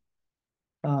corresponding.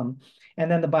 And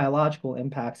then the biological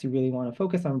impacts, you really want to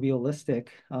focus on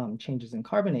realistic changes in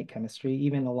carbonate chemistry.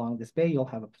 Even along this bay, you'll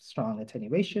have a strong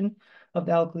attenuation of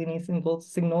the alkalinity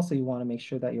signal. So you want to make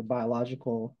sure that your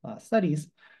biological studies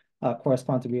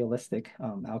correspond to realistic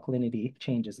alkalinity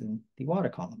changes in the water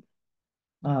column.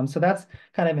 So that's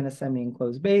kind of in a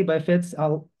semi-enclosed bay, but if it's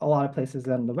a lot of places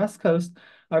on the West Coast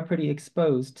are pretty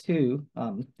exposed to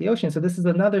the ocean. So this is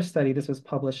another study. This was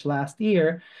published last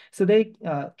year. So they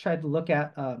tried to look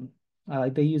at,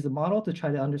 they used a model to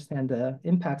try to understand the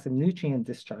impacts of nutrient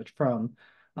discharge from,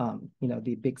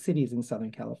 the big cities in Southern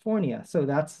California. So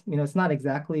that's, it's not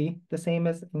exactly the same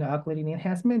as, alkalinity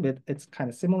enhancement, but it's kind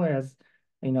of similar as,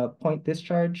 point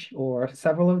discharge or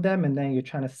several of them, and then you're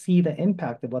trying to see the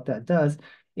impact of what that does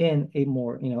in a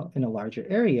more, in a larger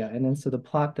area. And then so the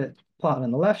plot on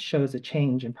the left shows a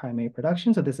change in primary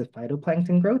production. So this is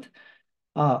phytoplankton growth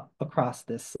across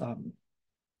this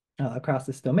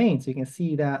domain. So you can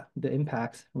see that the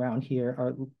impacts around here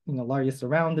are, largest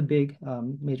around the big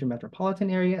major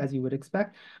metropolitan area, as you would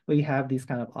expect, but you have these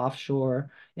kind of offshore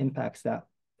impacts that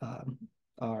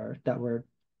were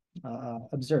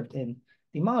observed in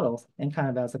the models, and kind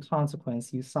of as a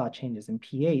consequence, you saw changes in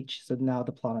pH. So now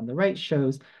the plot on the right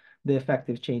shows the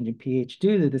effective change in pH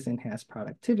due to this enhanced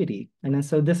productivity. And then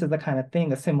so this is the kind of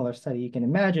thing, a similar study you can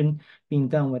imagine being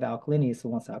done with alkalinity. So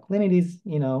once alkalinity is,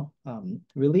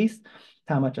 released,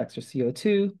 how much extra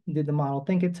CO2 did the model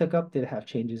think it took up? Did it have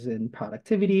changes in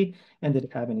productivity? And did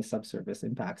it have any subsurface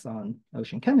impacts on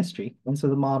ocean chemistry? And so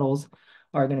the models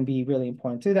are going to be really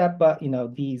important to that. But,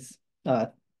 these,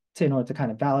 in order to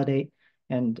kind of validate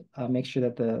and make sure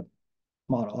that the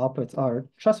model outputs are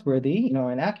trustworthy,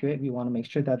 and accurate, we want to make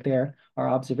sure that there are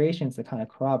observations that kind of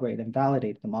corroborate and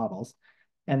validate the models.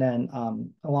 And then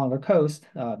along our coast,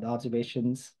 the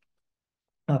observations,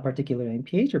 particularly in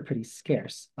pH, are pretty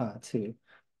scarce to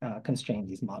constrain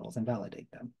these models and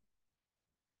validate them.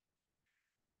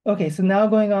 Okay, so now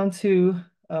going on to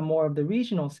more of the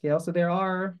regional scale. So there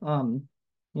are,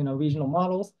 regional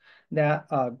models that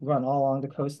run all along the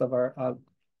coast of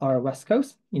our West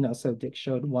Coast, so Dick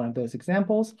showed one of those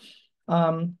examples.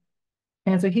 And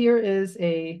And so here is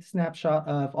a snapshot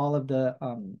of all of the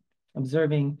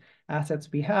observing assets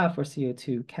we have for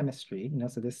CO2 chemistry.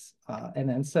 So this, and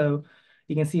then so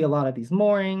you can see a lot of these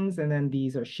moorings, and then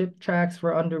these are ship tracks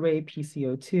for underway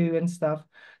PCO2 and stuff.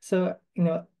 So,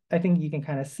 I think you can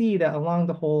kind of see that along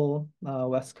the whole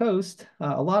West Coast,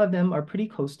 a lot of them are pretty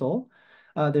coastal.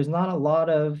 There's not a lot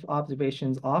of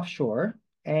observations offshore,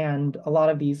 and a lot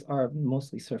of these are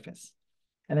mostly surface.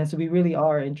 And then so we really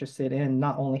are interested in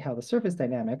not only how the surface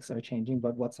dynamics are changing,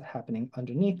 but what's happening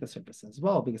underneath the surface as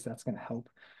well, because that's going to help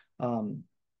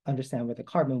understand where the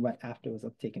carbon went after it was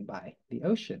uptaken by the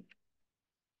ocean.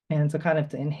 And so kind of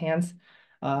to enhance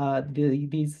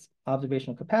these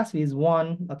observational capacities,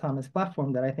 one autonomous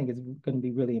platform that I think is going to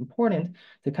be really important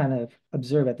to kind of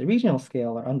observe at the regional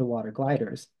scale are underwater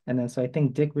gliders. And then so I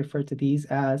think Dick referred to these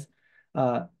as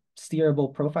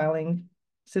steerable profiling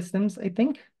systems, I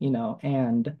think,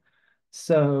 and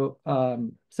so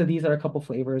so these are a couple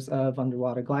flavors of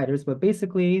underwater gliders, but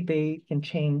basically they can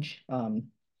change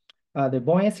their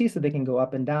buoyancy so they can go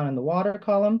up and down in the water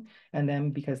column. And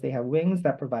then because they have wings,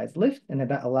 that provides lift, and then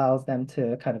that allows them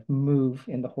to kind of move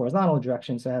in the horizontal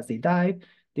direction. So as they dive,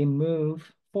 they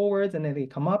move forwards, and then they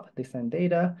come up, they send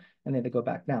data, and then they go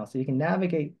back down. So you can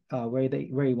navigate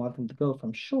where you want them to go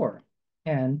from shore.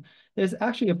 And there's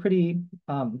actually a pretty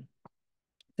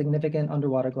significant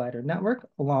underwater glider network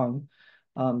along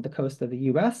the coast of the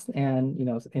US and,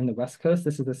 in the West Coast.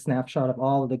 This is a snapshot of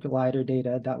all of the glider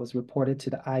data that was reported to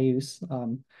the IUS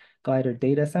Glider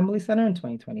Data Assembly Center in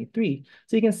 2023.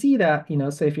 So you can see that,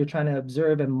 so if you're trying to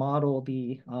observe and model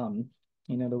the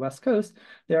West Coast,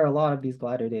 there are a lot of these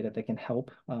glider data that can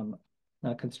help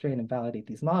constrain and validate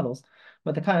these models.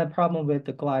 But the kind of problem with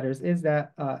the gliders is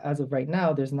that as of right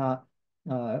now, there's not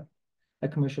a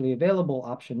commercially available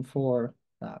option for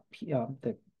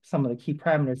some of the key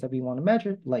parameters that we want to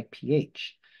measure, like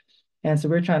pH. And so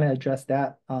we're trying to address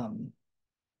that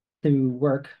through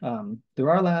work through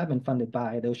our lab and funded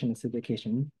by the Ocean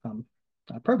Acidification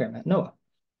program at NOAA.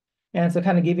 And so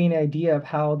kind of giving an idea of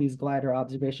how these glider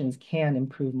observations can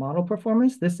improve model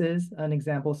performance. This is an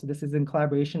example. So this is in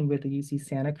collaboration with the UC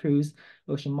Santa Cruz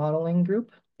Ocean Modeling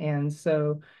Group. And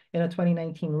so in a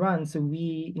 2019 run, so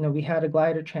we had a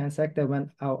glider transect that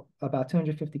went out about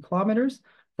 250 kilometers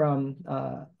from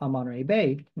Monterey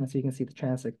Bay. And so you can see the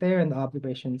transect there and the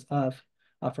observations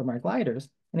from our gliders.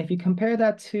 And if you compare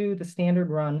that to the standard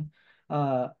run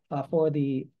for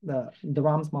the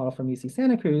ROMS model from UC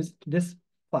Santa Cruz, this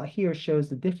plot here shows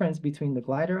the difference between the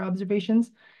glider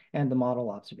observations and the model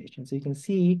observations. So you can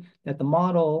see that the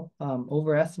model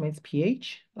overestimates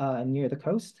pH near the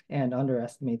coast and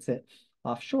underestimates it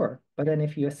offshore. But then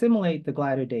if you assimilate the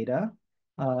glider data,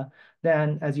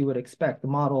 then as you would expect, the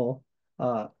model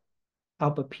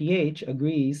output pH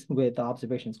agrees with the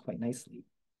observations quite nicely.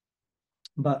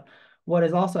 But what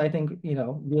is also, I think,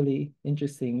 really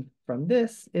interesting from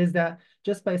this is that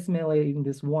just by simulating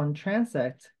this one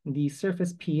transect, the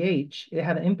surface pH, it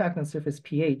had an impact on surface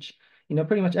pH,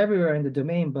 pretty much everywhere in the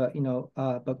domain, but,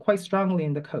 but quite strongly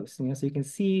in the coast. So you can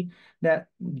see that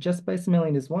just by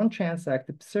simulating this one transect,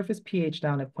 the surface pH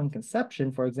down at Point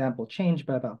Conception, for example, changed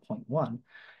by about 0.1.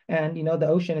 And, the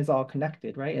ocean is all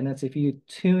connected, right? And that's if you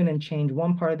tune and change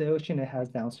one part of the ocean, it has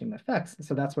downstream effects.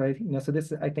 So that's why, so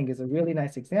this, I think, is a really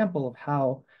nice example of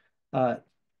how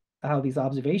these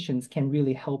observations can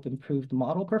really help improve the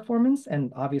model performance.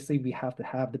 And obviously, we have to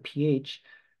have the pH,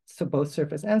 so both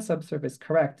surface and subsurface,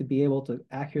 correct to be able to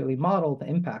accurately model the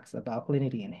impacts of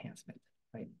alkalinity enhancement,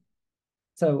 right?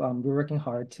 So we're working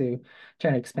hard to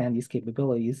try to expand these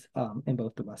capabilities in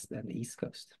both the West and the East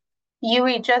Coast.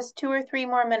 Yui, just 2 or 3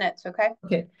 more minutes, okay?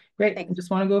 Okay, great. Thanks. I just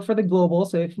want to go for the global.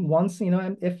 So if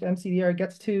mCDR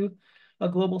gets to a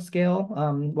global scale,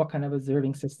 what kind of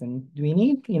observing system do we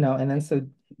need? And then so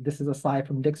this is a slide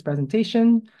from Dick's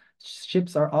presentation.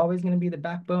 Ships are always going to be the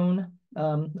backbone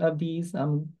of these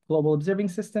global observing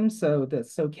systems. So the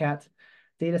SOCAT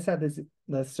data set is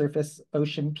the surface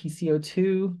ocean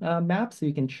PCO2 map. So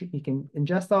you can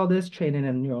ingest all this, train in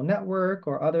a neural network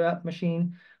or other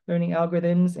machine learning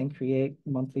algorithms and create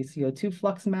monthly CO2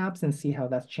 flux maps and see how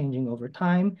that's changing over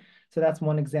time. So that's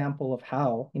one example of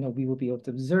how we will be able to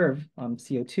observe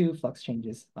CO2 flux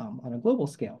changes on a global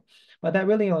scale. But that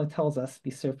really only tells us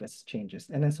the surface changes.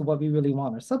 And then so what we really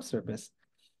want are subsurface.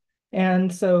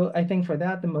 And so I think for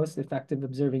that, the most effective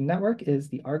observing network is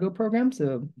the Argo program.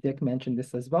 So Dick mentioned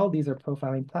this as well. These are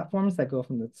profiling platforms that go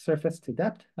from the surface to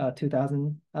depth,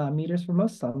 2,000 meters for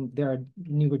most. There are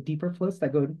newer, deeper floats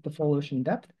that go to the full ocean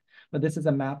depth. But this is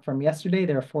a map from yesterday.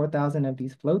 There are 4,000 of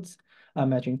these floats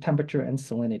measuring temperature and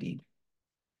salinity.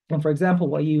 And for example,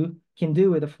 what you can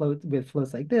do with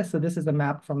flows like this. So this is a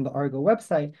map from the Argo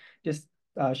website, just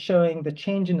showing the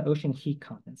change in ocean heat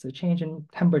content, so change in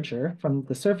temperature from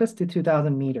the surface to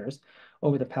 2,000 meters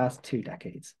over the past 2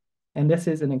 decades. And this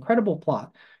is an incredible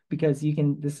plot because you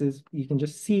can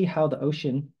just see how the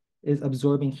ocean is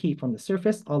absorbing heat from the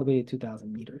surface all the way to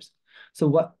 2,000 meters.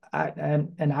 So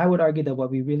I would argue that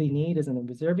what we really need is an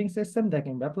observing system that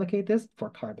can replicate this for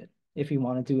carbon if you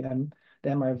want to do the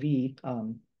MRV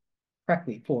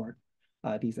correctly for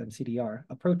these mCDR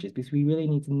approaches, because we really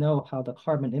need to know how the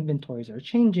carbon inventories are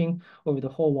changing over the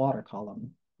whole water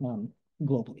column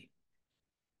globally.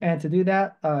 And to do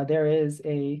that, there is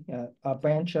a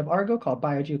branch of Argo called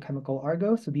biogeochemical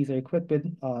Argo. So these are equipped with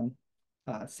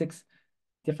 6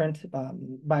 different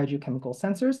biogeochemical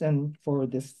sensors. And for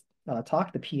this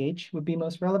talk, the pH would be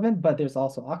most relevant, but there's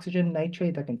also oxygen,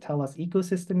 nitrate that can tell us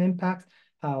ecosystem impacts,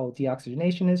 how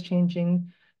deoxygenation is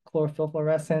changing, chlorophyll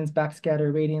fluorescence,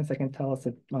 backscatter radiance that can tell us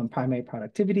if primary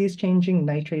productivity is changing,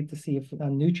 nitrate to see if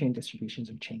nutrient distributions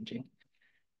are changing.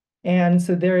 And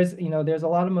so there's a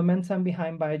lot of momentum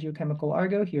behind biogeochemical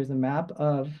Argo. Here's a map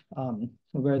of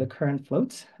where the current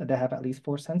floats that have at least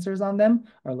 4 sensors on them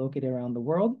are located around the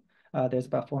world. There's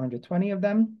about 420 of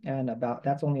them, and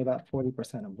that's only about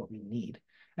 40% of what we need.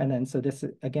 And then so this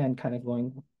again kind of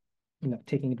going,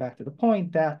 taking it back to the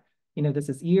point that this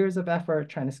is years of effort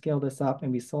trying to scale this up,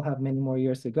 and we still have many more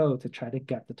years to go to try to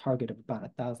get the target of about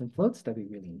 1,000 floats that we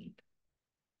really need.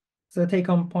 So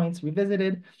take-home points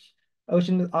revisited.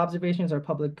 Ocean observations are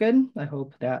public good. I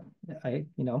hope that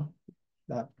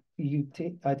you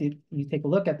take a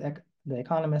look at the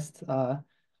Economist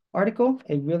article.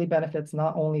 It really benefits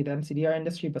not only the mCDR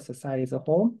industry, but society as a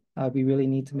whole. We really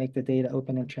need to make the data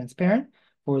open and transparent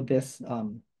for this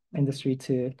industry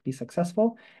to be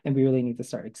successful. And we really need to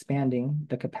start expanding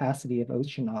the capacity of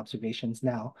ocean observations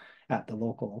now at the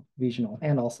local, regional,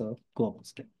 and also global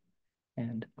scale.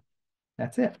 And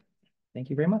that's it. Thank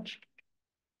you very much.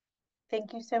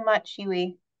 Thank you so much,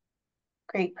 Yui.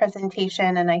 Great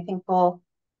presentation, and I think we'll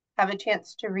have a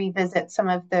chance to revisit some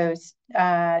of those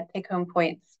take-home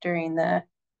points during the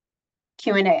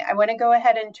Q&A. I want to go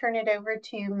ahead and turn it over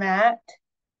to Matt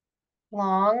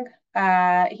Long.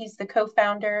 He's the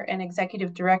co-founder and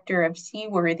executive director of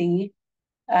Seaworthy,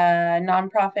 a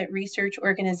nonprofit research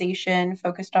organization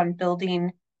focused on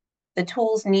building the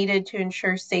tools needed to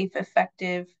ensure safe,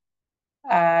 effective,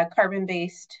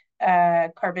 carbon-based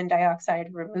carbon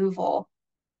dioxide removal.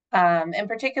 In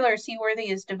particular, Seaworthy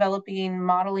is developing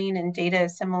modeling and data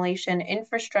assimilation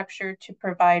infrastructure to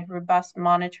provide robust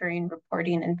monitoring,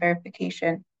 reporting, and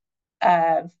verification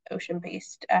of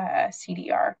ocean-based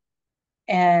CDR.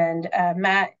 And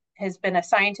Matt has been a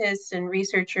scientist and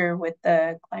researcher with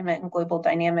the Climate and Global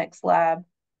Dynamics Lab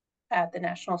at the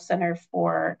National Center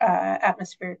for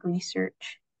Atmospheric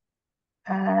Research.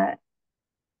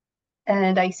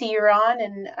 And I see you're on,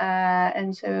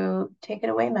 and so take it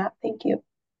away, Matt. Thank you.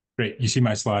 Great. You see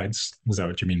my slides? Is that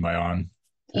what you mean by on?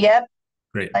 Yep.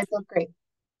 Great. I feel great.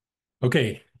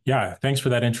 Okay. Yeah. Thanks for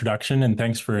that introduction, and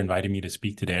thanks for inviting me to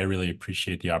speak today. I really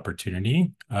appreciate the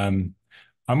opportunity. I'm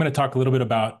going to talk a little bit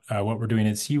about what we're doing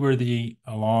at Seaworthy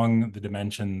along the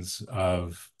dimensions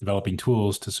of developing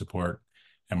tools to support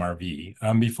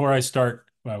MRV. Before I start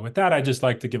with that, I'd just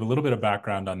like to give a little bit of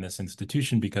background on this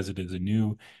institution because it is a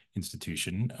new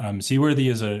institution. Seaworthy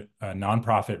is a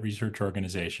nonprofit research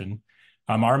organization.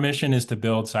 Our mission is to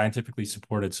build scientifically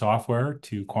supported software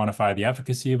to quantify the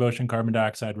efficacy of ocean carbon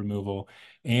dioxide removal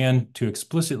and to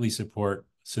explicitly support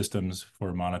systems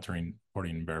for monitoring,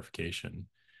 reporting, and verification.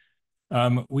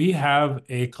 We have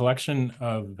a collection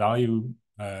of values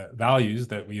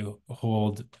that we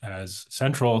hold as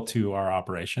central to our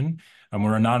operation.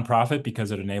 We're a nonprofit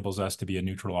because it enables us to be a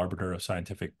neutral arbiter of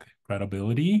scientific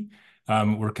credibility.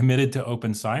 We're committed to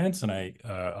open science, and I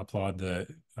applaud the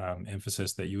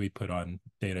emphasis that Yui put on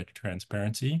data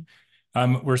transparency.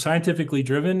 We're scientifically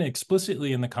driven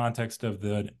explicitly in the context of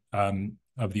the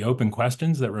open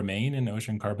questions that remain in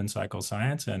ocean carbon cycle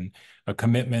science, and a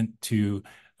commitment to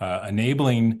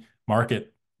enabling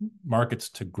markets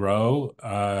to grow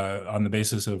on the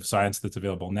basis of science that's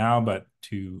available now, but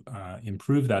to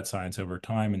improve that science over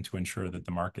time and to ensure that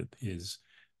the market is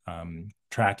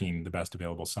tracking the best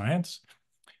available science.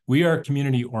 We are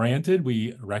community-oriented.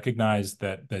 We recognize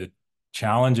that the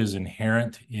challenges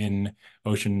inherent in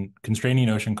constraining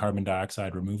ocean carbon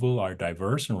dioxide removal are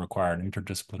diverse and require an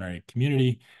interdisciplinary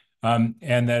community, and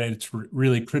that it's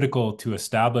really critical to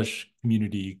establish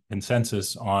community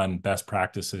consensus on best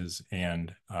practices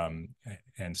and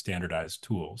standardized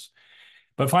tools.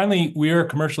 But finally, we are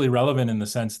commercially relevant in the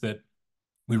sense that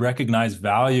We recognize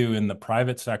value in the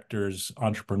private sector's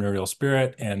entrepreneurial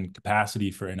spirit and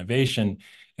capacity for innovation.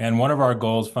 And one of our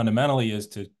goals fundamentally is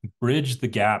to bridge the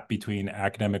gap between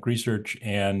academic research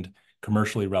and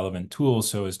commercially relevant tools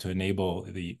so as to enable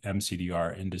the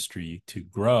mCDR industry to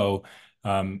grow,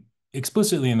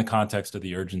 explicitly in the context of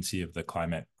the urgency of the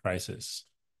climate crisis.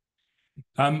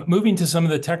 Moving to some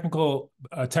of the technical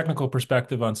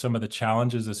perspective on some of the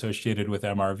challenges associated with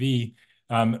MRV,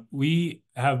 we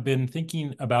have been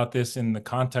thinking about this in the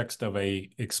context of a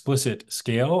explicit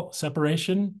scale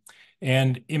separation.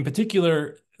 And in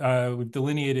particular, we've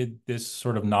delineated this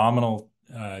sort of nominal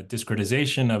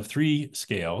discretization of 3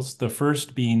 scales. The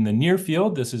first being the near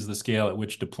field. This is the scale at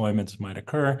which deployments might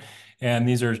occur. And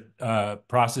these are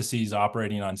processes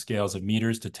operating on scales of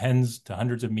meters to tens to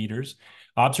hundreds of meters.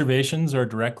 Observations are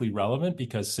directly relevant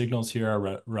because signals here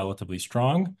are relatively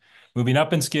strong. Moving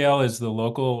up in scale is the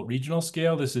local regional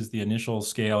scale. This is the initial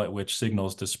scale at which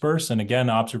signals disperse. And again,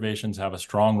 observations have a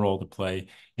strong role to play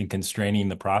in constraining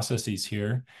the processes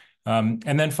here. And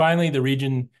then finally, the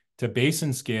region to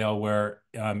basin scale, where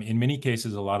in many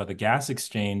cases, a lot of the gas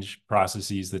exchange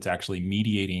processes that's actually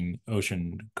mediating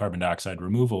ocean carbon dioxide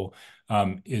removal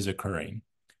is occurring.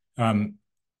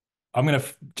 I'm going to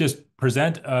just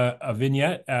present a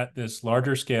vignette at this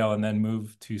larger scale and then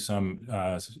move to some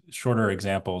shorter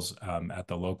examples at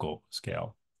the local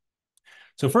scale.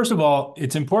 So first of all,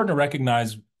 it's important to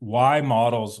recognize why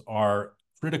models are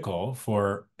critical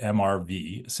for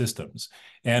MRV systems.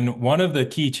 And one of the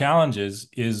key challenges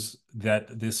is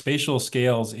that the spatial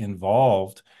scales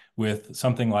involved with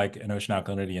something like an ocean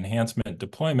alkalinity enhancement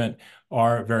deployment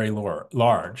are very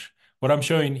large. What I'm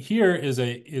showing here is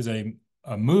a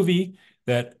movie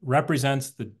that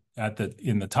represents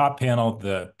in the top panel,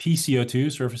 the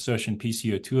PCO2, surface ocean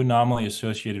PCO2 anomaly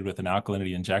associated with an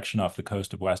alkalinity injection off the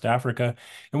coast of West Africa.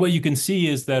 And what you can see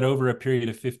is that over a period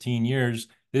of 15 years,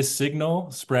 this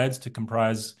signal spreads to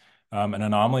comprise an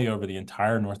anomaly over the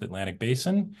entire North Atlantic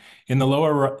basin. In the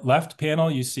lower left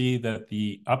panel, you see that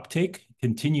the uptake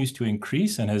continues to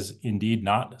increase and has indeed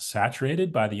not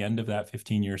saturated by the end of that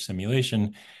 15-year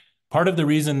simulation. Part of the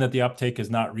reason that the uptake has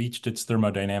not reached its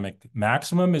thermodynamic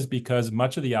maximum is because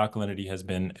much of the alkalinity has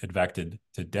been advected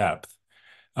to depth.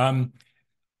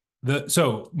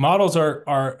 So models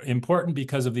are important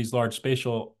because of these large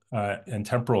spatial and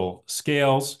temporal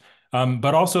scales,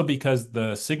 but also because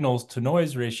the signals to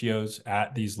noise ratios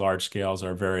at these large scales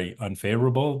are very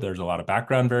unfavorable. There's a lot of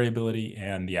background variability,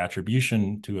 and the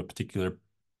attribution to a particular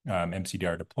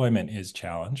mCDR deployment is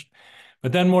challenged.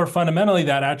 But then more fundamentally,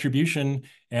 that attribution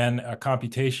and a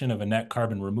computation of a net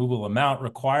carbon removal amount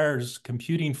requires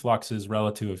computing fluxes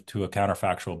relative to a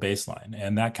counterfactual baseline.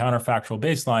 And that counterfactual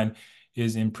baseline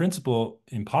is in principle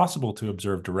impossible to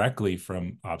observe directly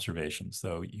from observations,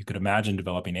 though you could imagine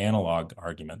developing analog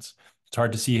arguments. It's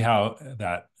hard to see how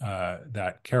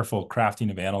that careful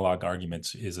crafting of analog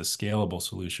arguments is a scalable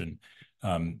solution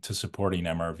to supporting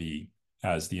MRV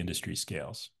as the industry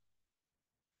scales.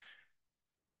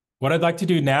 What I'd like to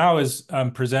do now is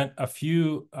present a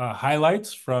few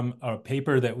highlights from a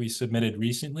paper that we submitted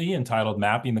recently entitled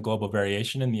Mapping the Global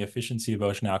Variation in the Efficiency of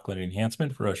Ocean Alkalinity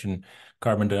Enhancement for Ocean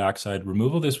Carbon Dioxide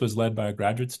Removal. This was led by a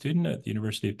graduate student at the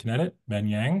University of Connecticut, Ben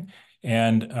Yang,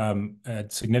 and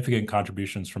had significant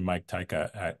contributions from Mike Tyka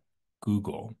at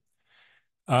Google.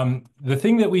 The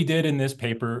thing that we did in this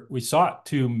paper, we sought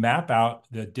to map out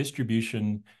the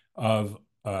distribution of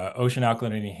ocean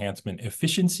alkalinity enhancement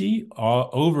efficiency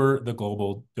over the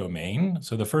global domain.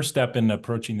 So the first step in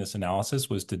approaching this analysis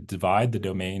was to divide the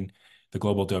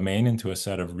global domain into a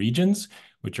set of regions,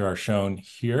 which are shown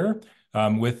here,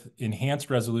 with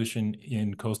enhanced resolution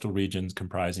in coastal regions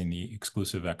comprising the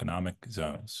exclusive economic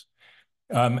zones.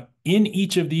 In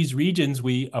each of these regions,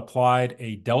 we applied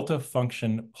a delta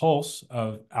function pulse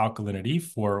of alkalinity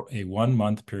for a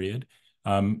 1-month period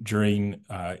during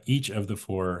each of the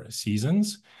 4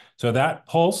 seasons. So that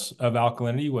pulse of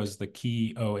alkalinity was the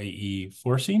key OAE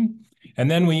forcing. And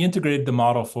then we integrated the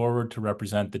model forward to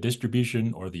represent the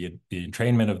distribution or the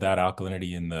entrainment of that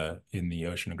alkalinity in the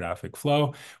oceanographic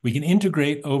flow. We can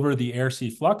integrate over the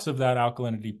air-sea flux of that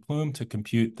alkalinity plume to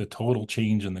compute the total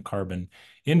change in the carbon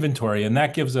inventory. And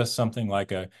that gives us something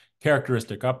like a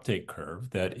characteristic uptake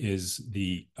curve that is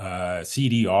the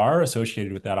CDR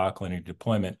associated with that alkalinity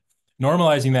deployment.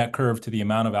 Normalizing that curve to the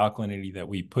amount of alkalinity that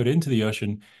we put into the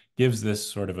ocean gives this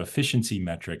sort of efficiency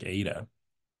metric, eta.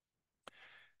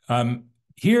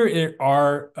 Here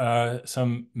are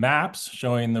some maps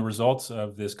showing the results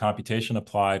of this computation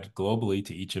applied globally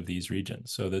to each of these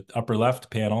regions. So the upper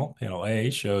left panel, panel A,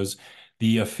 shows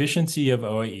the efficiency of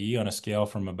OAE on a scale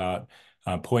from about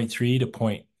 0.3 to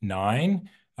 0.9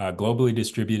 globally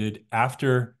distributed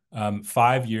after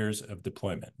 5 years of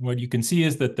deployment. What you can see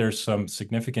is that there's some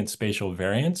significant spatial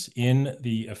variance in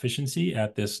the efficiency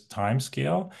at this time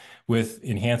scale, with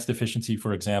enhanced efficiency,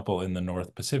 for example, in the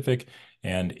North Pacific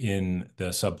and in the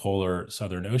subpolar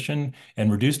Southern Ocean,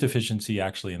 and reduced efficiency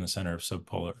actually in the center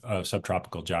of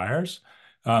subtropical gyres.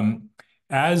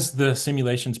 As the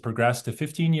simulations progress to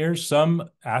 15 years, some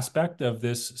aspect of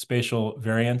this spatial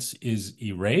variance is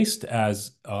erased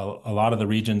as a lot of the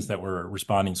regions that were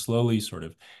responding slowly sort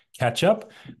of catch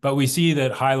up. But we see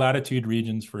that high latitude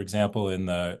regions, for example, in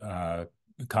the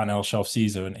continental shelf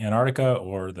seas of Antarctica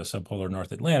or the subpolar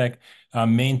North Atlantic,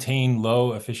 maintain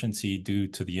low efficiency due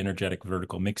to the energetic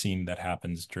vertical mixing that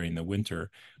happens during the winter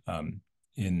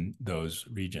in those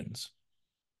regions.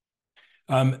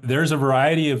 There's a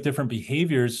variety of different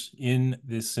behaviors in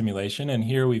this simulation, and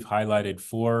here we've highlighted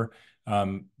 4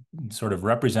 sort of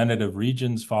representative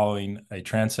regions following a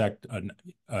transect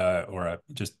or a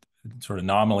just sort of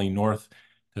nominally north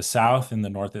to south in the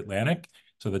North Atlantic.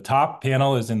 So the top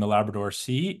panel is in the Labrador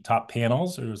Sea, top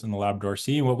panels is in the Labrador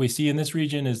Sea. And what we see in this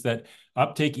region is that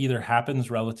uptake either happens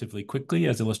relatively quickly,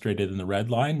 as illustrated in the red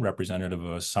line, representative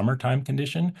of a summertime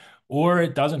condition, or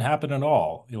it doesn't happen at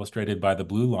all, illustrated by the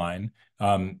blue line,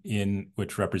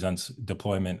 which represents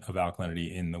deployment of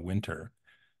alkalinity in the winter.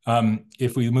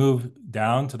 If we move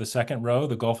down to the second row,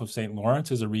 the Gulf of St. Lawrence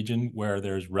is a region where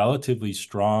there's relatively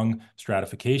strong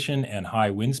stratification and high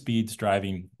wind speeds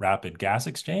driving rapid gas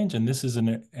exchange. And this is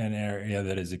an area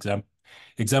that is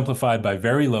exemplified by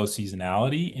very low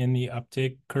seasonality in the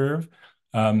uptake curve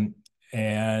and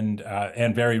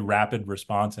very rapid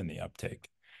response in the uptake.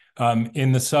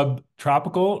 In the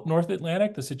subtropical North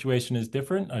Atlantic, the situation is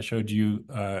different. I showed you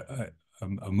a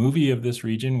movie of this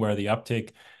region where the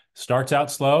uptake starts out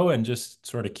slow and just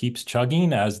sort of keeps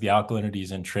chugging as the alkalinity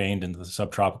is entrained into the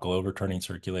subtropical overturning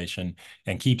circulation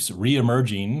and keeps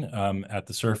re-emerging at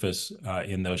the surface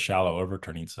in those shallow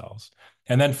overturning cells.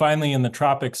 And then finally in the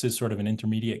tropics is sort of an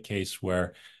intermediate case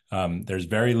where there's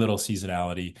very little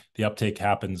seasonality. The uptake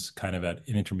happens kind of at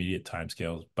an intermediate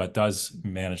timescale, but does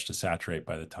manage to saturate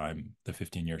by the time the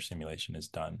 15-year simulation is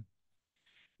done.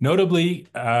 Notably,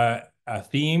 a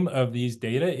theme of these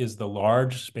data is the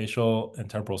large spatial and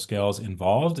temporal scales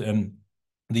involved. And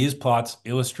these plots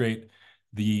illustrate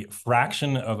the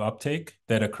fraction of uptake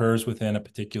that occurs within a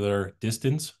particular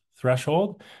distance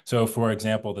threshold. So for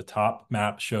example, the top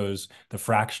map shows the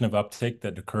fraction of uptake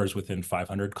that occurs within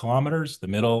 500 kilometers, the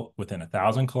middle within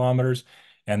 1,000 kilometers,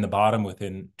 and the bottom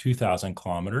within 2,000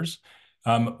 kilometers.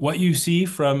 What you see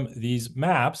from these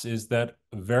maps is that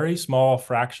very small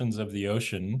fractions of the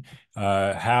ocean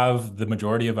have the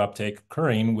majority of uptake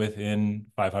occurring within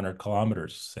 500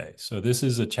 kilometers, say. So this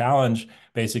is a challenge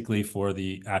basically for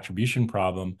the attribution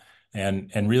problem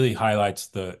and really highlights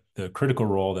the critical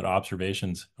role that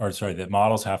that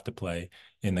models have to play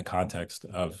in the context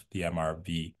of the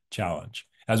MRV challenge.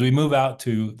 As we move out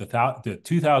to the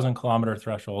 2,000 kilometer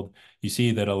threshold, you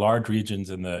see that a large regions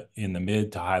in the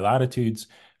mid to high latitudes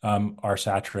are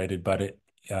saturated, but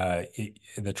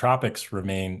the tropics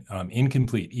remain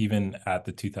incomplete even at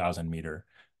the 2,000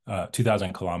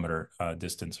 kilometer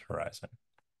distance horizon.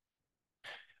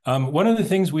 One of the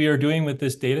things we are doing with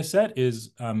this data set is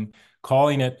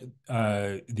calling it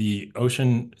the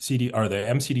Ocean or the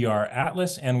mCDR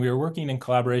Atlas, and we are working in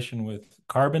collaboration with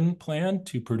Carbon Plan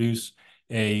to produce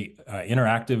a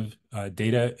interactive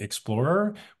data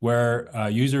explorer where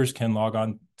users can log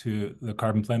on to the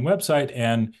Carbon Plan website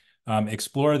and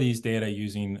explore these data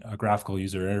using a graphical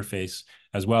user interface,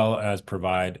 as well as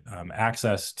provide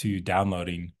access to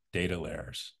downloading data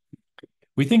layers.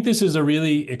 We think this is a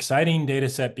really exciting data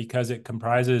set because it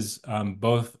comprises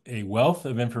both a wealth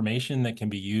of information that can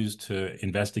be used to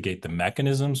investigate the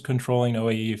mechanisms controlling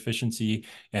OAE efficiency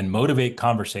and motivate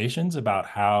conversations about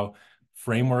how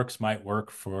frameworks might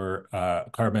work for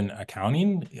carbon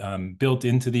accounting. Built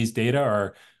into these data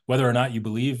are whether or not you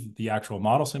believe the actual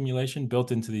model simulation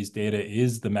built into these data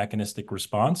is the mechanistic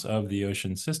response of the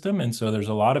ocean system. And so there's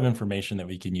a lot of information that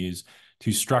we can use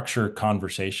to structure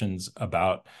conversations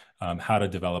about how to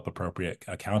develop appropriate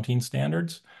accounting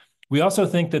standards. We also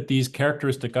think that these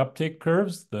characteristic uptake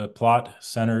curves, the plot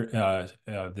center,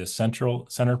 the central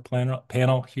center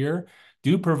panel here,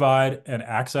 do provide an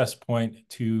access point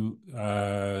to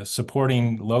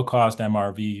supporting low-cost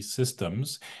MRV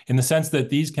systems in the sense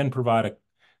that these can provide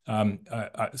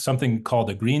something called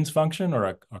a Green's function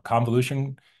or a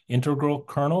convolution integral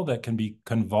kernel that can be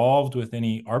convolved with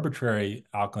any arbitrary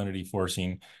alkalinity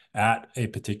forcing at a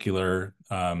particular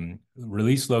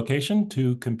release location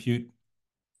to compute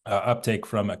uptake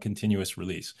from a continuous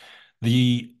release.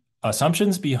 The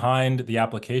assumptions behind the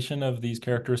application of these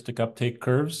characteristic uptake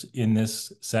curves in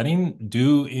this setting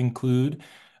do include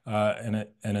an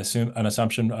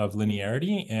assumption of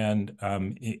linearity, and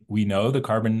we know the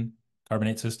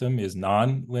carbonate system is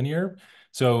non-linear.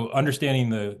 So understanding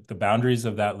the boundaries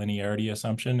of that linearity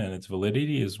assumption and its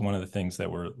validity is one of the things that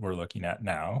we're looking at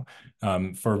now.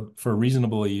 For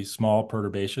reasonably small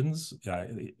perturbations,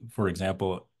 for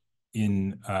example,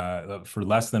 for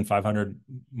less than 500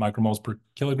 micromoles per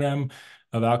kilogram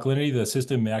of alkalinity, the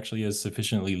system actually is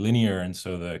sufficiently linear, and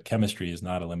so the chemistry is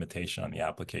not a limitation on the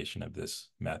application of this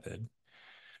method.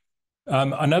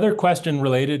 Another question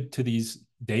related to these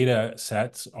data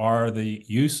sets are the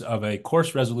use of a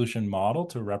coarse resolution model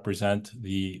to represent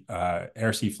the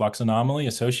air-sea flux anomaly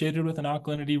associated with an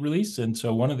alkalinity release. And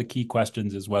so one of the key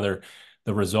questions is whether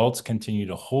the results continue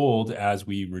to hold as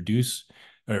we reduce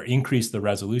or increase the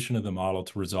resolution of the model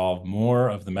to resolve more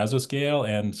of the mesoscale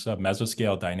and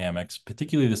submesoscale dynamics,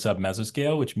 particularly the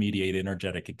submesoscale, which mediate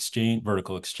energetic exchange,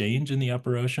 vertical exchange in the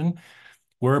upper ocean.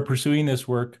 We're pursuing this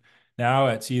work now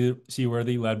at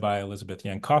Seaworthy, led by Elizabeth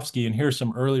Yankowski, and here's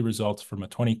some early results from a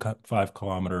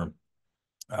 25-kilometer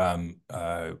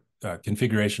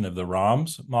configuration of the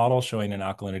ROMS model showing an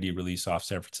alkalinity release off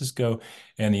San Francisco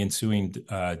and the ensuing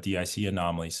DIC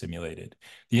anomaly simulated.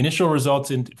 The initial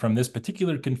results from this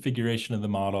particular configuration of the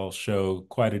model show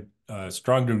quite a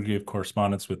strong degree of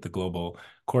correspondence with the global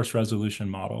coarse resolution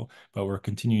model, but we're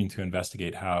continuing to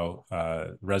investigate how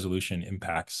resolution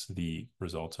impacts the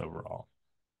results overall.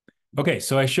 Okay,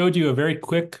 so I showed you a very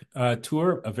quick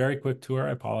tour.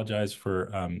 I apologize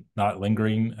for not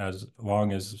lingering as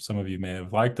long as some of you may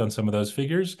have liked on some of those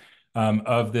figures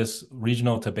of this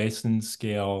regional to basin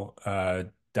scale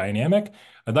dynamic.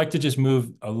 I'd like to just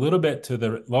move a little bit to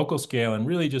the local scale and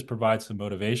really just provide some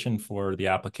motivation for the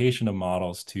application of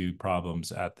models to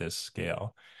problems at this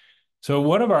scale. So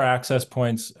one of our access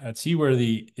points at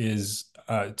Seaworthy is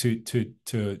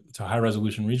to high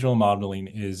resolution regional modeling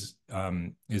is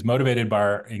motivated by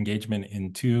our engagement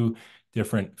in two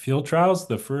different field trials.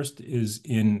 The first is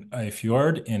in a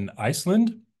fjord in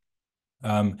Iceland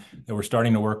that we're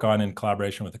starting to work on in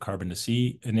collaboration with the Carbon to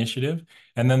Sea initiative.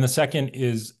 And then the second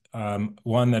is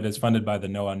one that is funded by the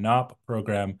NOAA NOP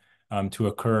program to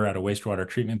occur at a wastewater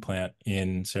treatment plant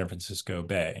in San Francisco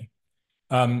Bay.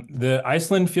 The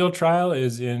Iceland field trial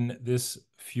is in this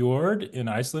fjord in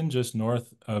Iceland, just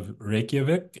north of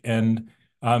Reykjavik. And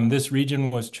this region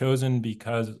was chosen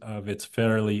because of its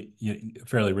fairly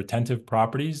retentive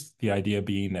properties, the idea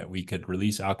being that we could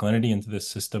release alkalinity into this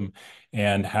system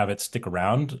and have it stick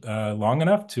around long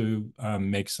enough to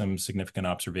make some significant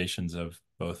observations of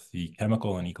both the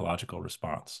chemical and ecological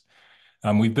response.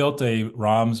 We've built a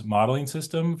ROMS modeling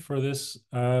system for this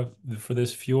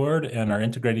fjord and are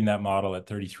integrating that model at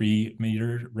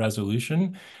 33-meter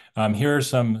resolution. Here are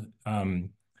some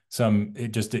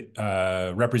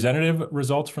representative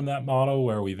results from that model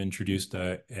where we've introduced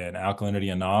an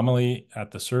alkalinity anomaly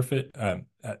at the surface,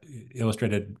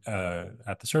 illustrated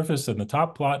at the surface in the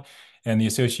top plot, and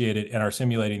are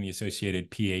simulating the associated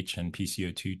pH and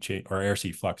PCO2 or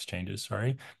air-sea flux changes,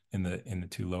 sorry, in the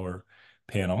two lower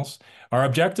panels. Our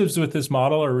objectives with this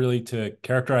model are really to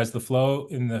characterize the flow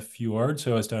in the fjord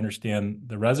so as to understand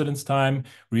the residence time.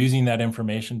 We're using that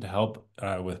information to help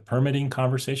with permitting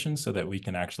conversations so that we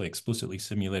can actually explicitly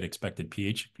simulate expected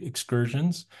pH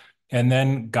excursions, and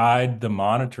then guide the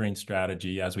monitoring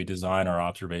strategy as we design our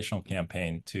observational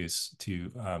campaign to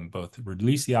both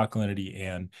release the alkalinity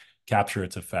and capture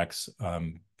its effects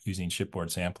using shipboard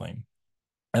sampling.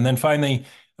 And then finally,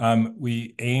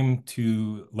 we aim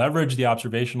to leverage the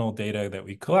observational data that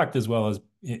we collect as well as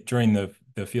during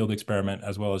the field experiment,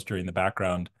 as well as during the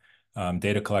background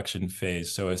data collection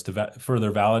phase, so as to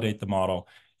further validate the model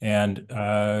and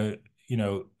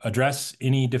address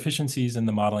any deficiencies in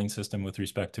the modeling system with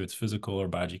respect to its physical or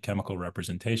biogeochemical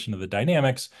representation of the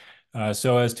dynamics,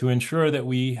 so as to ensure that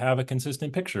we have a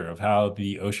consistent picture of how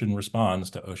the ocean responds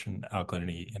to ocean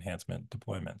alkalinity enhancement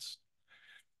deployments.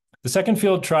 The second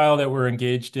field trial that we're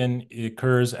engaged in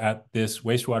occurs at this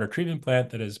wastewater treatment plant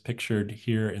that is pictured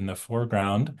here in the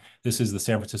foreground. This is the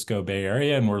San Francisco Bay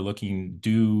Area, and we're looking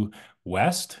due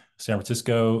west. San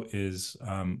Francisco is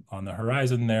on the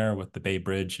horizon there with the Bay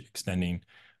Bridge extending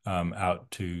out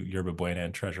to Yerba Buena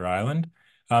and Treasure Island.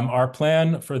 Our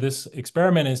plan for this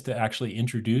experiment is to actually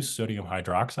introduce sodium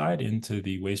hydroxide into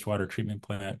the wastewater treatment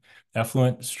plant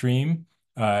effluent stream.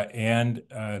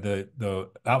 The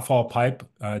outfall pipe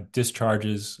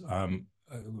discharges,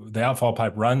 the outfall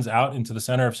pipe runs out into the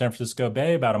center of San Francisco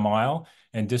Bay about a mile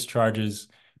and discharges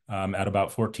at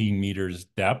about 14 meters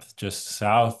depth just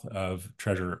south of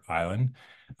Treasure Island.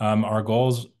 Our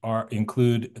goals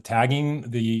include tagging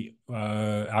the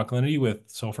alkalinity with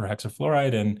sulfur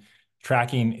hexafluoride and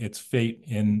tracking its fate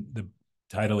in the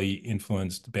tidally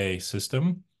influenced bay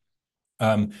system.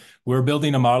 We're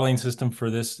building a modeling system for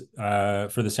this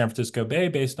for the San Francisco Bay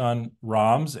based on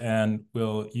ROMs, and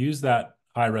we'll use that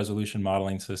high-resolution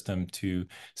modeling system to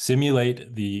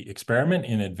simulate the experiment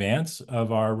in advance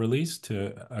of our release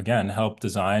to, again, help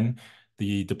design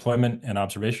the deployment and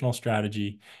observational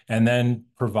strategy, and then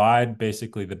provide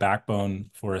basically the backbone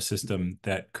for a system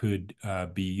that could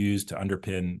be used to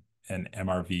underpin an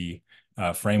MRV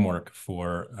framework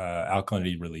for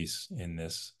alkalinity release in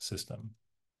this system.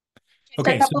 Just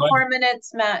a couple more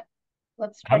minutes, Matt.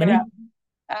 Let's try to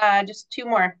wrap. Just 2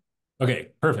 more. Okay,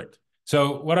 perfect.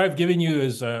 So what I've given you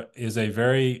is a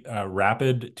very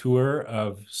rapid tour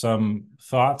of some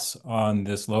thoughts on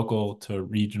this local to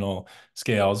regional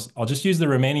scales. I'll just use the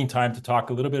remaining time to talk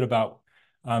a little bit about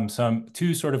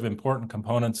two sort of important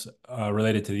components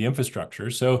related to the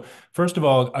infrastructure. So first of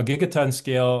all, a gigaton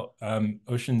scale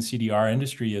ocean CDR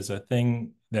industry is a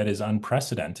thing that is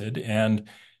unprecedented, and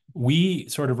we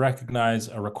sort of recognize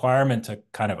a requirement to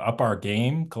kind of up our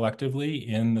game collectively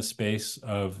in the space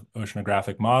of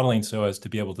oceanographic modeling so as to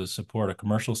be able to support a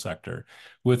commercial sector.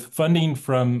 With funding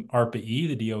from ARPA-E,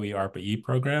 the DOE ARPA-E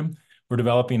program, we're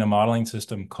developing a modeling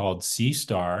system called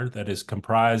Sea-Star that is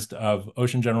comprised of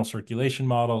ocean general circulation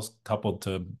models coupled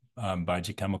to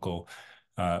biogeochemical,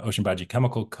 ocean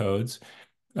biogeochemical codes.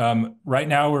 Right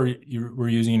now, we're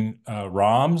using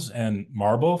ROMs and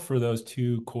Marble for those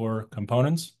 2 core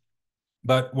components.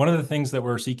 But one of the things that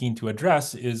we're seeking to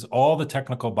address is all the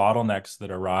technical bottlenecks that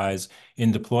arise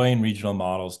in deploying regional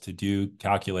models to do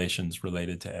calculations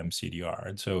related to mCDR.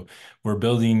 And so we're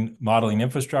building modeling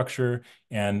infrastructure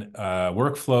and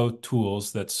workflow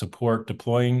tools that support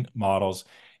deploying models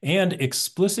and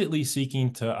explicitly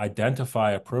seeking to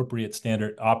identify appropriate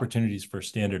standard opportunities for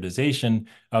standardization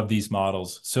of these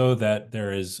models so that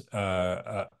there is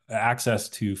access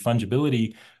to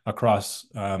fungibility across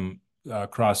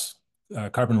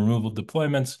carbon removal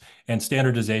deployments and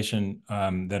standardization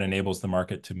that enables the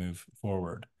market to move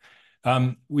forward.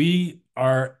 We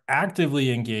are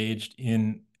actively engaged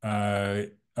in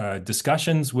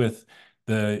discussions with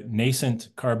the nascent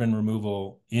carbon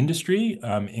removal industry,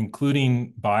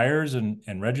 including buyers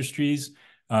and registries,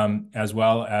 as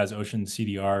well as ocean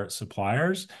CDR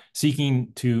suppliers,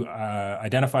 seeking to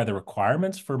identify the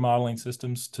requirements for modeling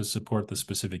systems to support the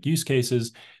specific use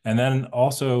cases, and then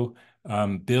also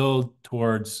build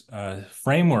towards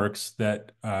frameworks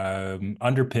that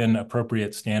underpin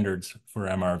appropriate standards for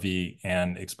MRV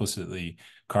and explicitly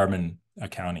carbon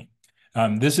accounting.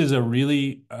 This is a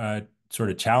really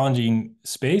sort of challenging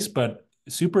space, but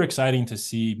super exciting to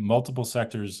see multiple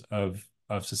sectors of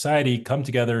society come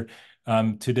together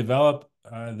to develop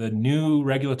the new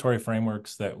regulatory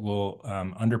frameworks that will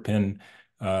underpin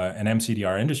an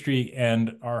mCDR industry.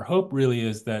 And our hope really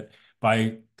is that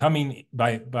by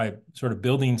sort of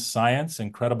building science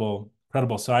and credible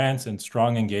science and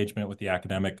strong engagement with the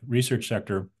academic research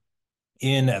sector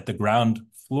at the ground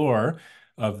floor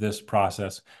of this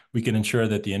process, we can ensure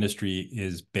that the industry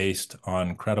is based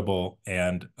on credible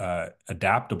and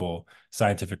adaptable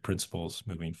scientific principles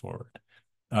moving forward.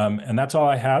 And that's all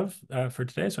I have for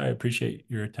today. So I appreciate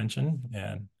your attention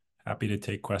and happy to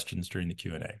take questions during the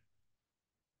Q&A.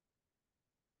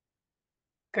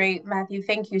 Great, Matthew.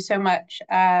 Thank you so much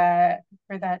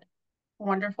for that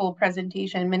wonderful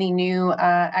presentation. Many new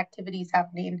activities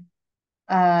happening.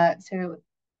 So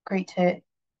great to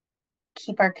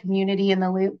keep our community in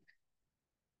the loop.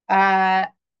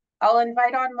 I'll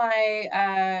invite on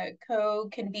my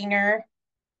co-convener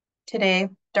today,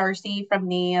 Darcy from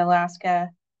the Alaska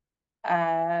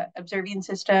Observing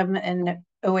System and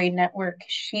OA Network.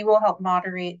 She will help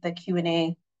moderate the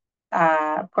Q&A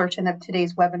portion of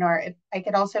today's webinar. If I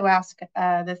could also ask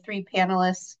the 3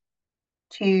 panelists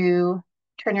to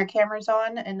turn your cameras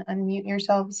on and unmute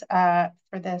yourselves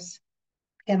for this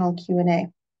panel Q&A.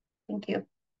 Thank you.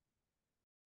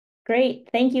 Great.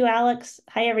 Thank you, Alex.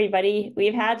 Hi, everybody.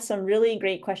 We've had some really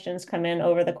great questions come in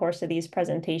over the course of these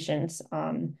presentations,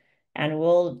 and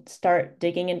we'll start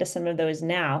digging into some of those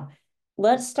now.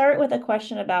 Let's start with a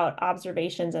question about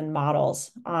observations and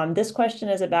models. This question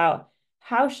is about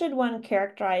how should one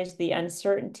characterize the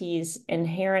uncertainties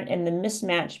inherent in the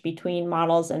mismatch between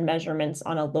models and measurements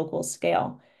on a local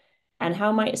scale? And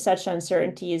how might such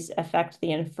uncertainties affect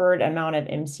the inferred amount of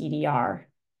mCDR?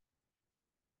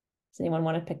 Does anyone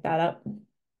want to pick that up?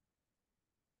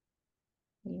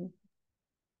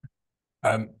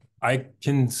 I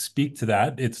can speak to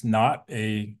that. It's not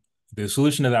a the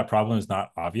solution to that problem is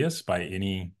not obvious by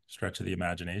any stretch of the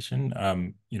imagination.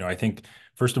 I think,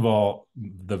 first of all,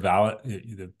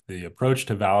 the approach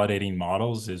to validating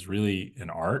models is really an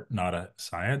art, not a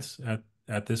science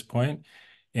at this point.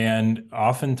 And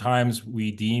oftentimes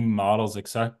we deem models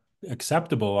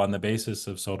acceptable on the basis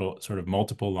of sort of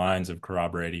multiple lines of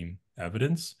corroborating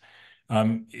evidence.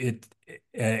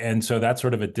 And so that's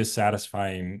sort of a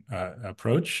dissatisfying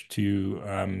approach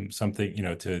to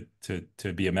something,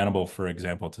 to be amenable, for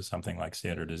example, to something like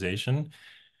standardization.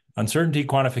 Uncertainty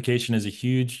quantification is a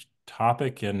huge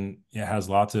topic and it has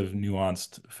lots of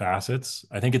nuanced facets.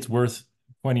 I think it's worth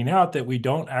pointing out that we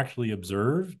don't actually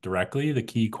observe directly the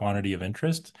key quantity of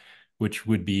interest, which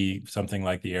would be something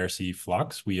like the air-sea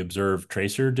flux. We observe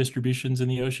tracer distributions in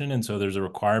the ocean, and so there's a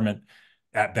requirement.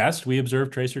 At best, we observe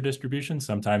tracer distributions.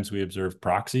 Sometimes we observe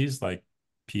proxies like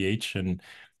pH and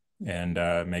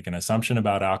make an assumption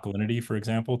about alkalinity, for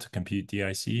example, to compute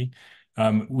DIC.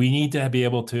 We need to be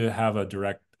able to have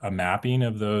a mapping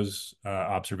of those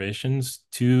observations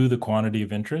to the quantity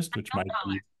of interest, which might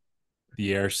be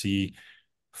the air-sea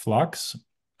flux.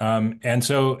 And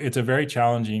so it's a very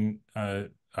challenging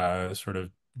sort of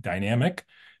dynamic.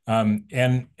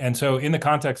 And so in the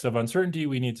context of uncertainty,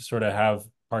 we need to sort of have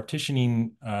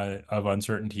partitioning of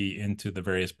uncertainty into the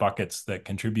various buckets that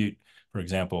contribute, for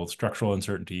example, structural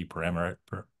uncertainty,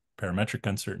 parametric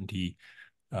uncertainty,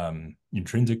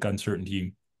 intrinsic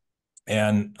uncertainty,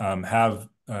 and have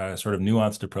sort of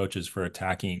nuanced approaches for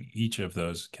attacking each of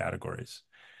those categories.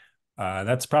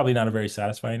 That's probably not a very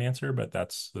satisfying answer, but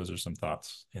those are some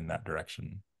thoughts in that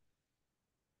direction.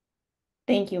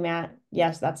 Thank you, Matt.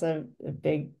 Yes, that's a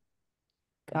big,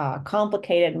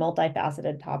 complicated,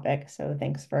 multifaceted topic. So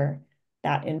thanks for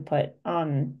that input.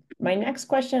 My next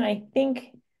question, I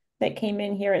think, that came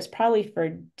in here is probably for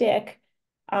Dick.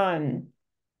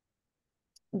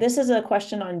 This is a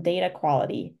question on data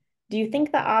quality. Do you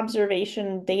think the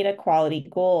observation data quality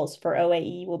goals for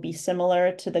OAE will be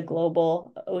similar to the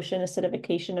global ocean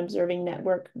acidification observing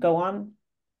network AOAN?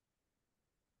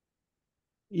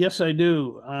 Yes, I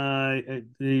do.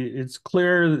 It's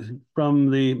clear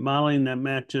from the modeling that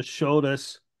Matt just showed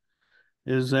us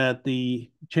is that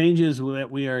the changes that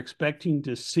we are expecting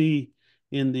to see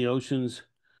in the oceans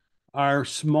are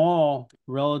small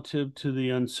relative to the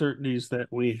uncertainties that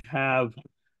we have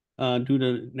due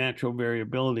to natural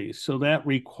variability. So that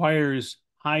requires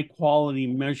high quality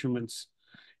measurements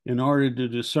in order to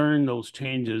discern those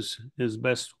changes as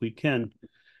best we can.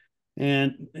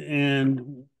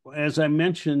 And as I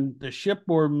mentioned, the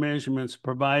shipboard measurements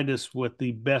provide us with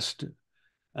the best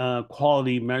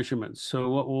quality measurements. So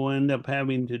what we'll end up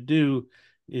having to do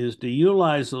is to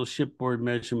utilize those shipboard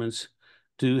measurements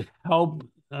to help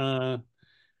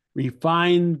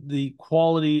refine the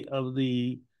quality of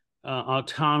the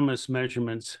autonomous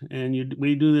measurements. And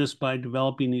we do this by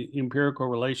developing empirical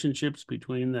relationships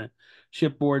between the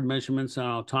shipboard measurements and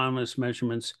autonomous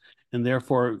measurements, and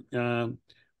therefore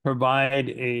provide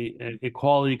a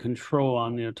quality control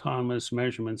on the autonomous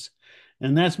measurements.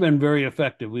 And that's been very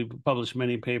effective. We've published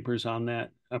many papers on that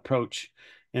approach,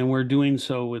 and we're doing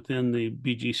so within the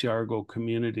BGC Argo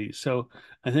community. So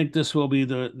I think this will be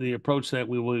the approach that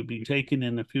we will be taking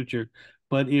in the future,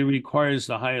 but it requires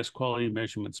the highest quality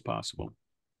measurements possible.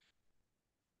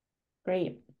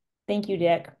 Great. Thank you,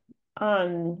 Dick.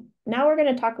 Now we're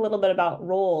going to talk a little bit about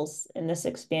roles in this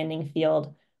expanding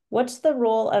field. What's the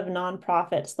role of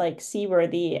nonprofits like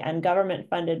Seaworthy and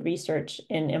government-funded research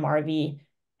in MRV,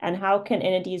 and how can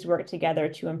entities work together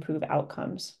to improve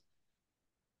outcomes?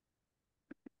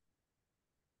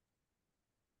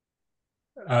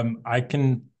 I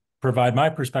can provide my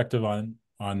perspective on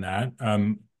that.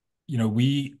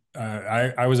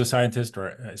 I was a scientist,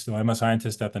 or I still am a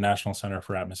scientist at the National Center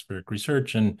for Atmospheric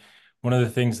Research, and one of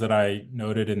the things that I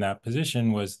noted in that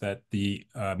position was that the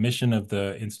mission of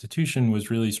the institution was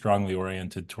really strongly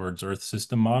oriented towards Earth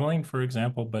system modeling, for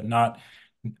example, but not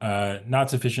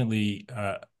sufficiently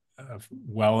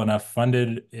well enough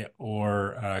funded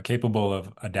or capable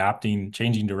of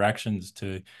changing directions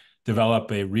to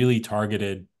develop a really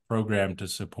targeted program to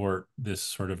support this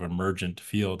sort of emergent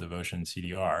field of ocean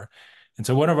CDR. And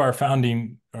so one of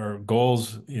our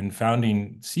goals in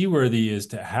founding Seaworthy is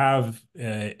to have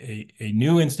a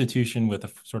new institution with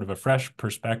a sort of a fresh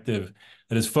perspective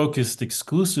that is focused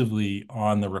exclusively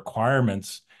on the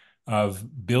requirements of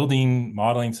building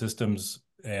modeling systems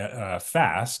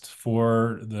fast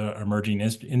for the emerging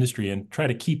industry, and try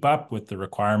to keep up with the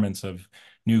requirements of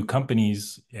new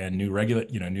companies and new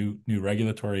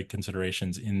regulatory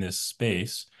considerations in this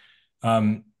space.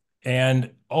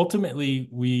 And ultimately,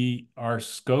 we are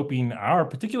scoping our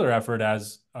particular effort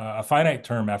as a finite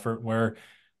term effort where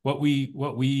what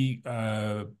we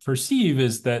perceive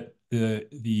is that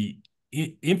the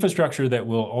infrastructure that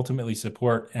will ultimately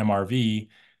support MRV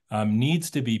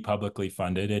needs to be publicly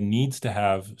funded and needs to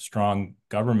have strong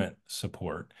government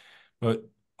support. But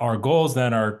our goals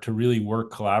then are to really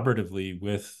work collaboratively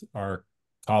with our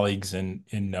colleagues in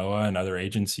NOAA and other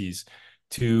agencies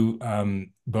to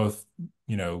both,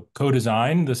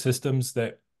 co-design the systems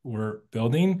that we're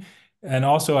building and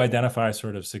also identify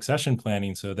sort of succession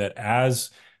planning so that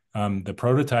as the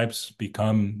prototypes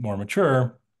become more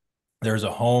mature, there's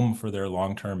a home for their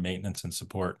long-term maintenance and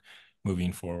support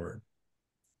moving forward.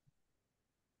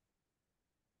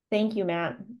 Thank you,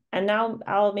 Matt. And now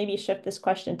I'll maybe shift this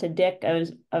question to Dick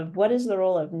of what is the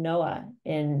role of NOAA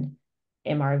in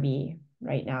MRV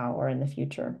right now or in the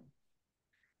future?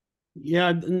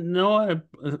 Yeah,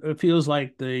 NOAA feels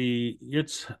like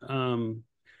its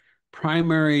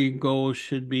primary goal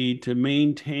should be to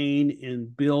maintain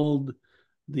and build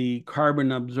the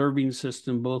carbon observing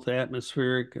system, both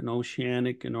atmospheric and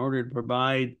oceanic, in order to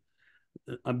provide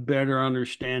a better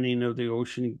understanding of the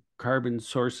ocean carbon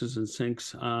sources and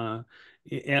sinks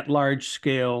at large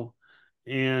scale,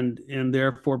 and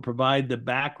therefore provide the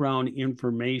background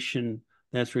information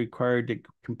that's required to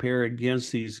compare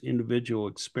against these individual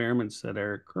experiments that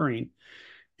are occurring.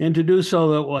 And to do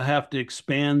so, that we'll have to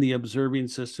expand the observing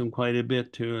system quite a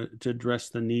bit to address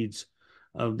the needs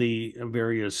of the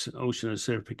various ocean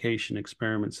acidification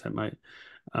experiments that might,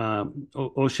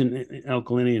 ocean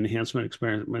alkalinity enhancement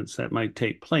experiments that might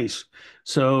take place.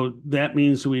 So that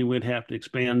means we would have to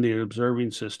expand the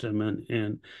observing system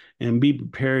and be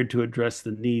prepared to address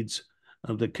the needs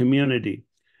of the community.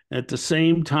 At the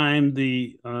same time,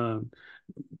 the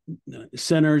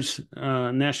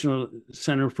National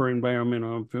Center for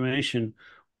Environmental Information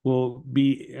will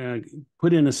be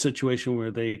put in a situation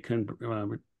where they can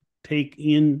take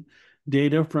in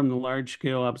data from the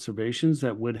large-scale observations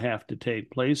that would have to take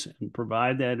place and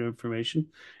provide that information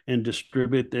and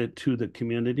distribute that to the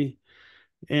community.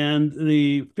 And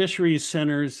the fisheries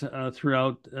centers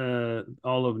throughout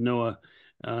all of NOAA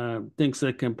thinks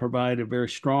that can provide a very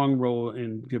strong role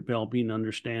in developing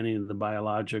understanding of the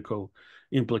biological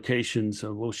implications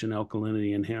of ocean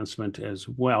alkalinity enhancement as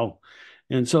well.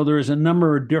 And so there's a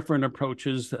number of different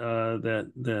approaches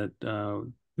that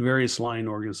various line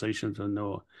organizations in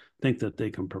NOAA think that they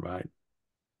can provide.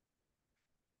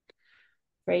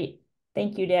 Great.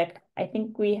 Thank you, Dick. I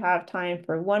think we have time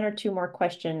for one or two more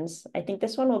questions. I think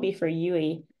this one will be for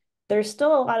Yui. There's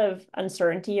still a lot of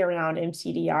uncertainty around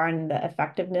mCDR and the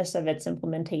effectiveness of its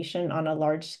implementation on a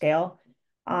large scale.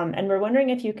 And we're wondering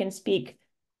if you can speak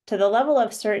to the level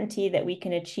of certainty that we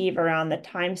can achieve around the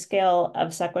timescale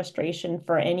of sequestration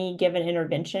for any given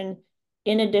intervention,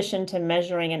 in addition to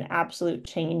measuring an absolute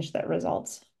change that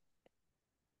results.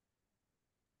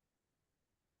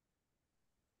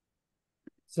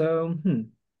 So,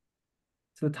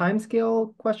 so the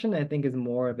timescale question, I think, is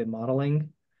more of a modeling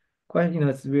question.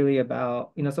 It's really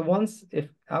about, so once if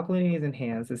alkalinity is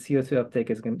enhanced, the CO2 uptake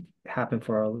is going to happen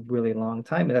for a really long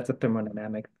time. And that's a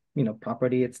thermodynamic,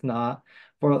 property. It's not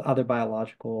for other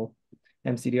biological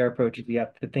mCDR approaches. You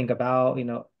have to think about,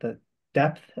 the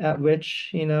depth at which,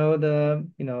 the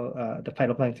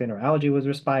phytoplankton or algae was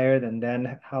respired, and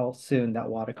then how soon that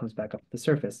water comes back up to the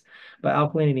surface. But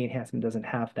alkalinity enhancement doesn't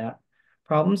have that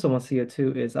problem. So once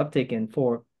CO2 is uptaken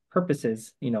for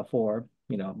purposes, for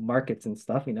markets and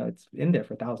stuff, it's in there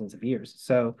for thousands of years.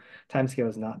 So timescale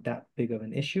is not that big of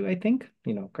an issue, I think.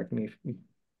 Correct me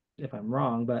if I'm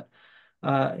wrong, but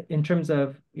in terms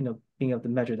of being able to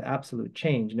measure the absolute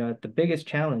change, the biggest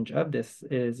challenge of this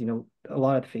is a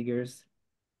lot of the figures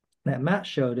that Matt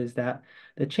showed is that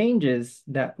the changes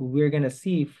that we're going to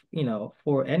see,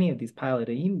 for any of these pilot,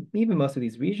 even most of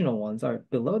these regional ones, are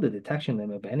below the detection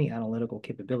limit of any analytical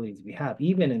capabilities we have,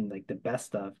 even in like the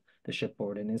best of the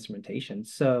shipboard and instrumentation.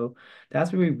 So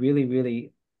that's where we really,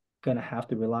 really going to have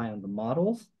to rely on the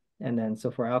models. And then, so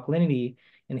for alkalinity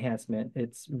enhancement,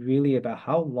 it's really about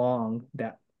how long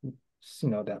that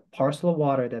that parcel of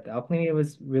water that the alkalinity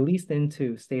was released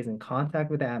into stays in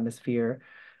contact with the atmosphere.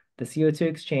 The CO2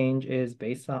 exchange is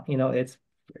based on, it's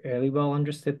fairly well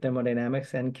understood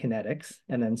thermodynamics and kinetics.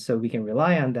 And then so we can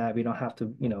rely on that. We don't have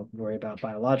to, worry about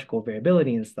biological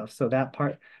variability and stuff. So that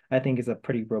part, I think, is a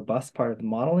pretty robust part of the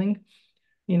modeling,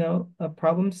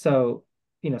 problem. So,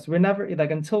 so we're never,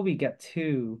 like, until we get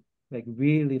to like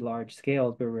really large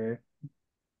scales where we're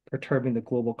perturbing the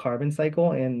global carbon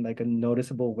cycle in like a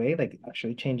noticeable way, like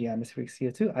actually changing atmospheric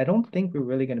CO2, I don't think we're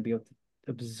really going to be able to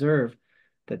observe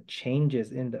the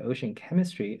changes in the ocean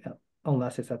chemistry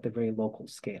unless it's at the very local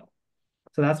scale.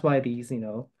 So that's why these,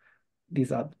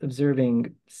 these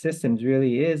observing systems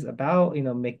really is about,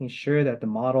 making sure that the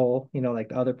model, like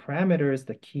the other parameters,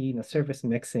 the key, surface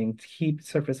mixing, heat,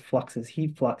 surface fluxes,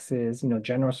 heat fluxes,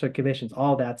 general circulations,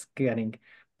 all that's getting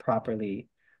properly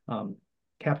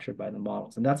captured by the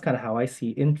models. And that's kind of how I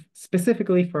see,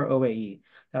 specifically for OAE,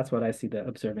 that's what I see the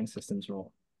observing systems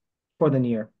role for the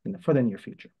near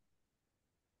future.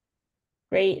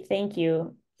 Great, thank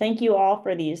you. Thank you all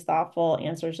for these thoughtful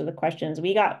answers to the questions.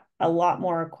 We got a lot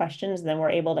more questions than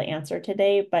we're able to answer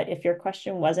today, but if your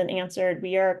question wasn't answered,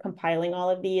 we are compiling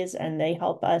all of these and they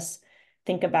help us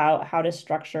think about how to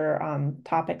structure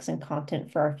topics and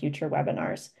content for our future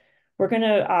webinars. We're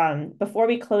gonna, before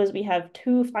we close, we have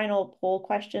 2 final poll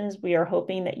questions we are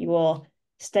hoping that you will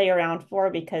stay around for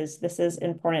because this is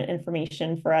important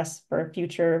information for us for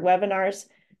future webinars.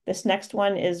 This next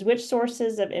one is, which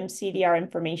sources of mCDR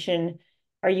information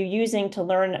are you using to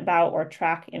learn about or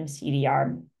track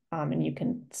mCDR? And you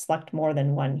can select more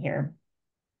than one here.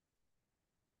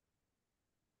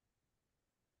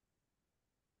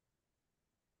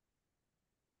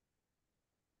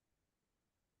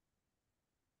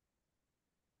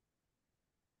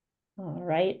 All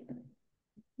right.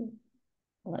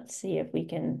 Let's see if we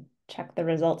can check the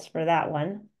results for that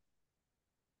one.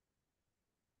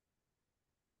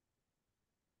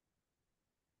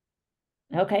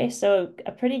 Okay, so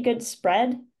a pretty good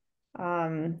spread.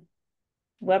 Webinars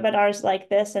like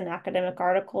this and academic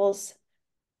articles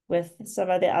with some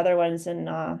of the other ones in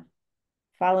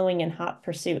following in hot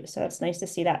pursuit. So it's nice to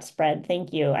see that spread.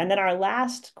 Thank you. And then our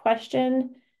last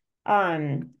question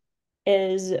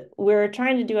is, we're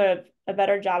trying to do a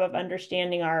better job of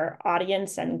understanding our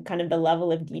audience and kind of the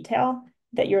level of detail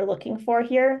that you're looking for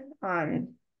here.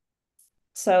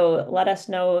 So let us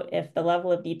know if the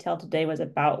level of detail today was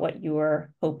about what you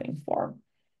were hoping for.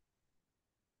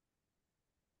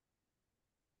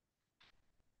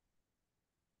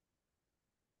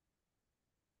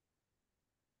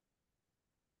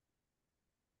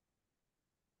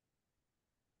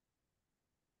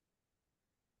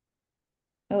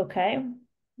 Okay,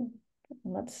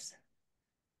 let's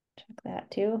check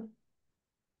that too.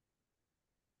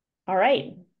 All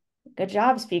right, good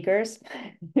job, speakers.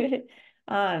 It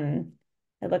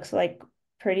looks like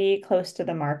pretty close to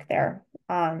the mark there.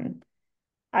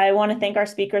 I want to thank our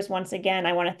speakers once again.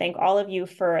 I want to thank all of you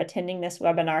for attending this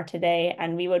webinar today,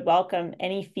 and we would welcome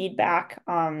any feedback,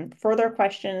 further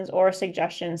questions, or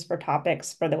suggestions for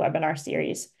topics for the webinar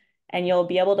series. And you'll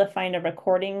be able to find a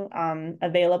recording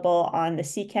available on the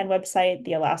CCAN website,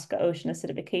 the Alaska Ocean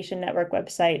Acidification Network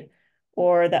website,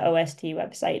 or the OST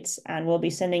websites. And we'll be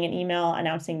sending an email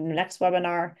announcing the next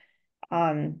webinar,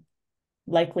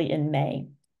 likely in May.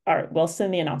 Or we'll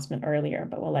send the announcement earlier,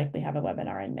 but we'll likely have a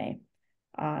webinar in May.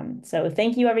 So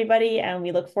thank you, everybody, and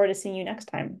we look forward to seeing you next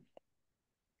time.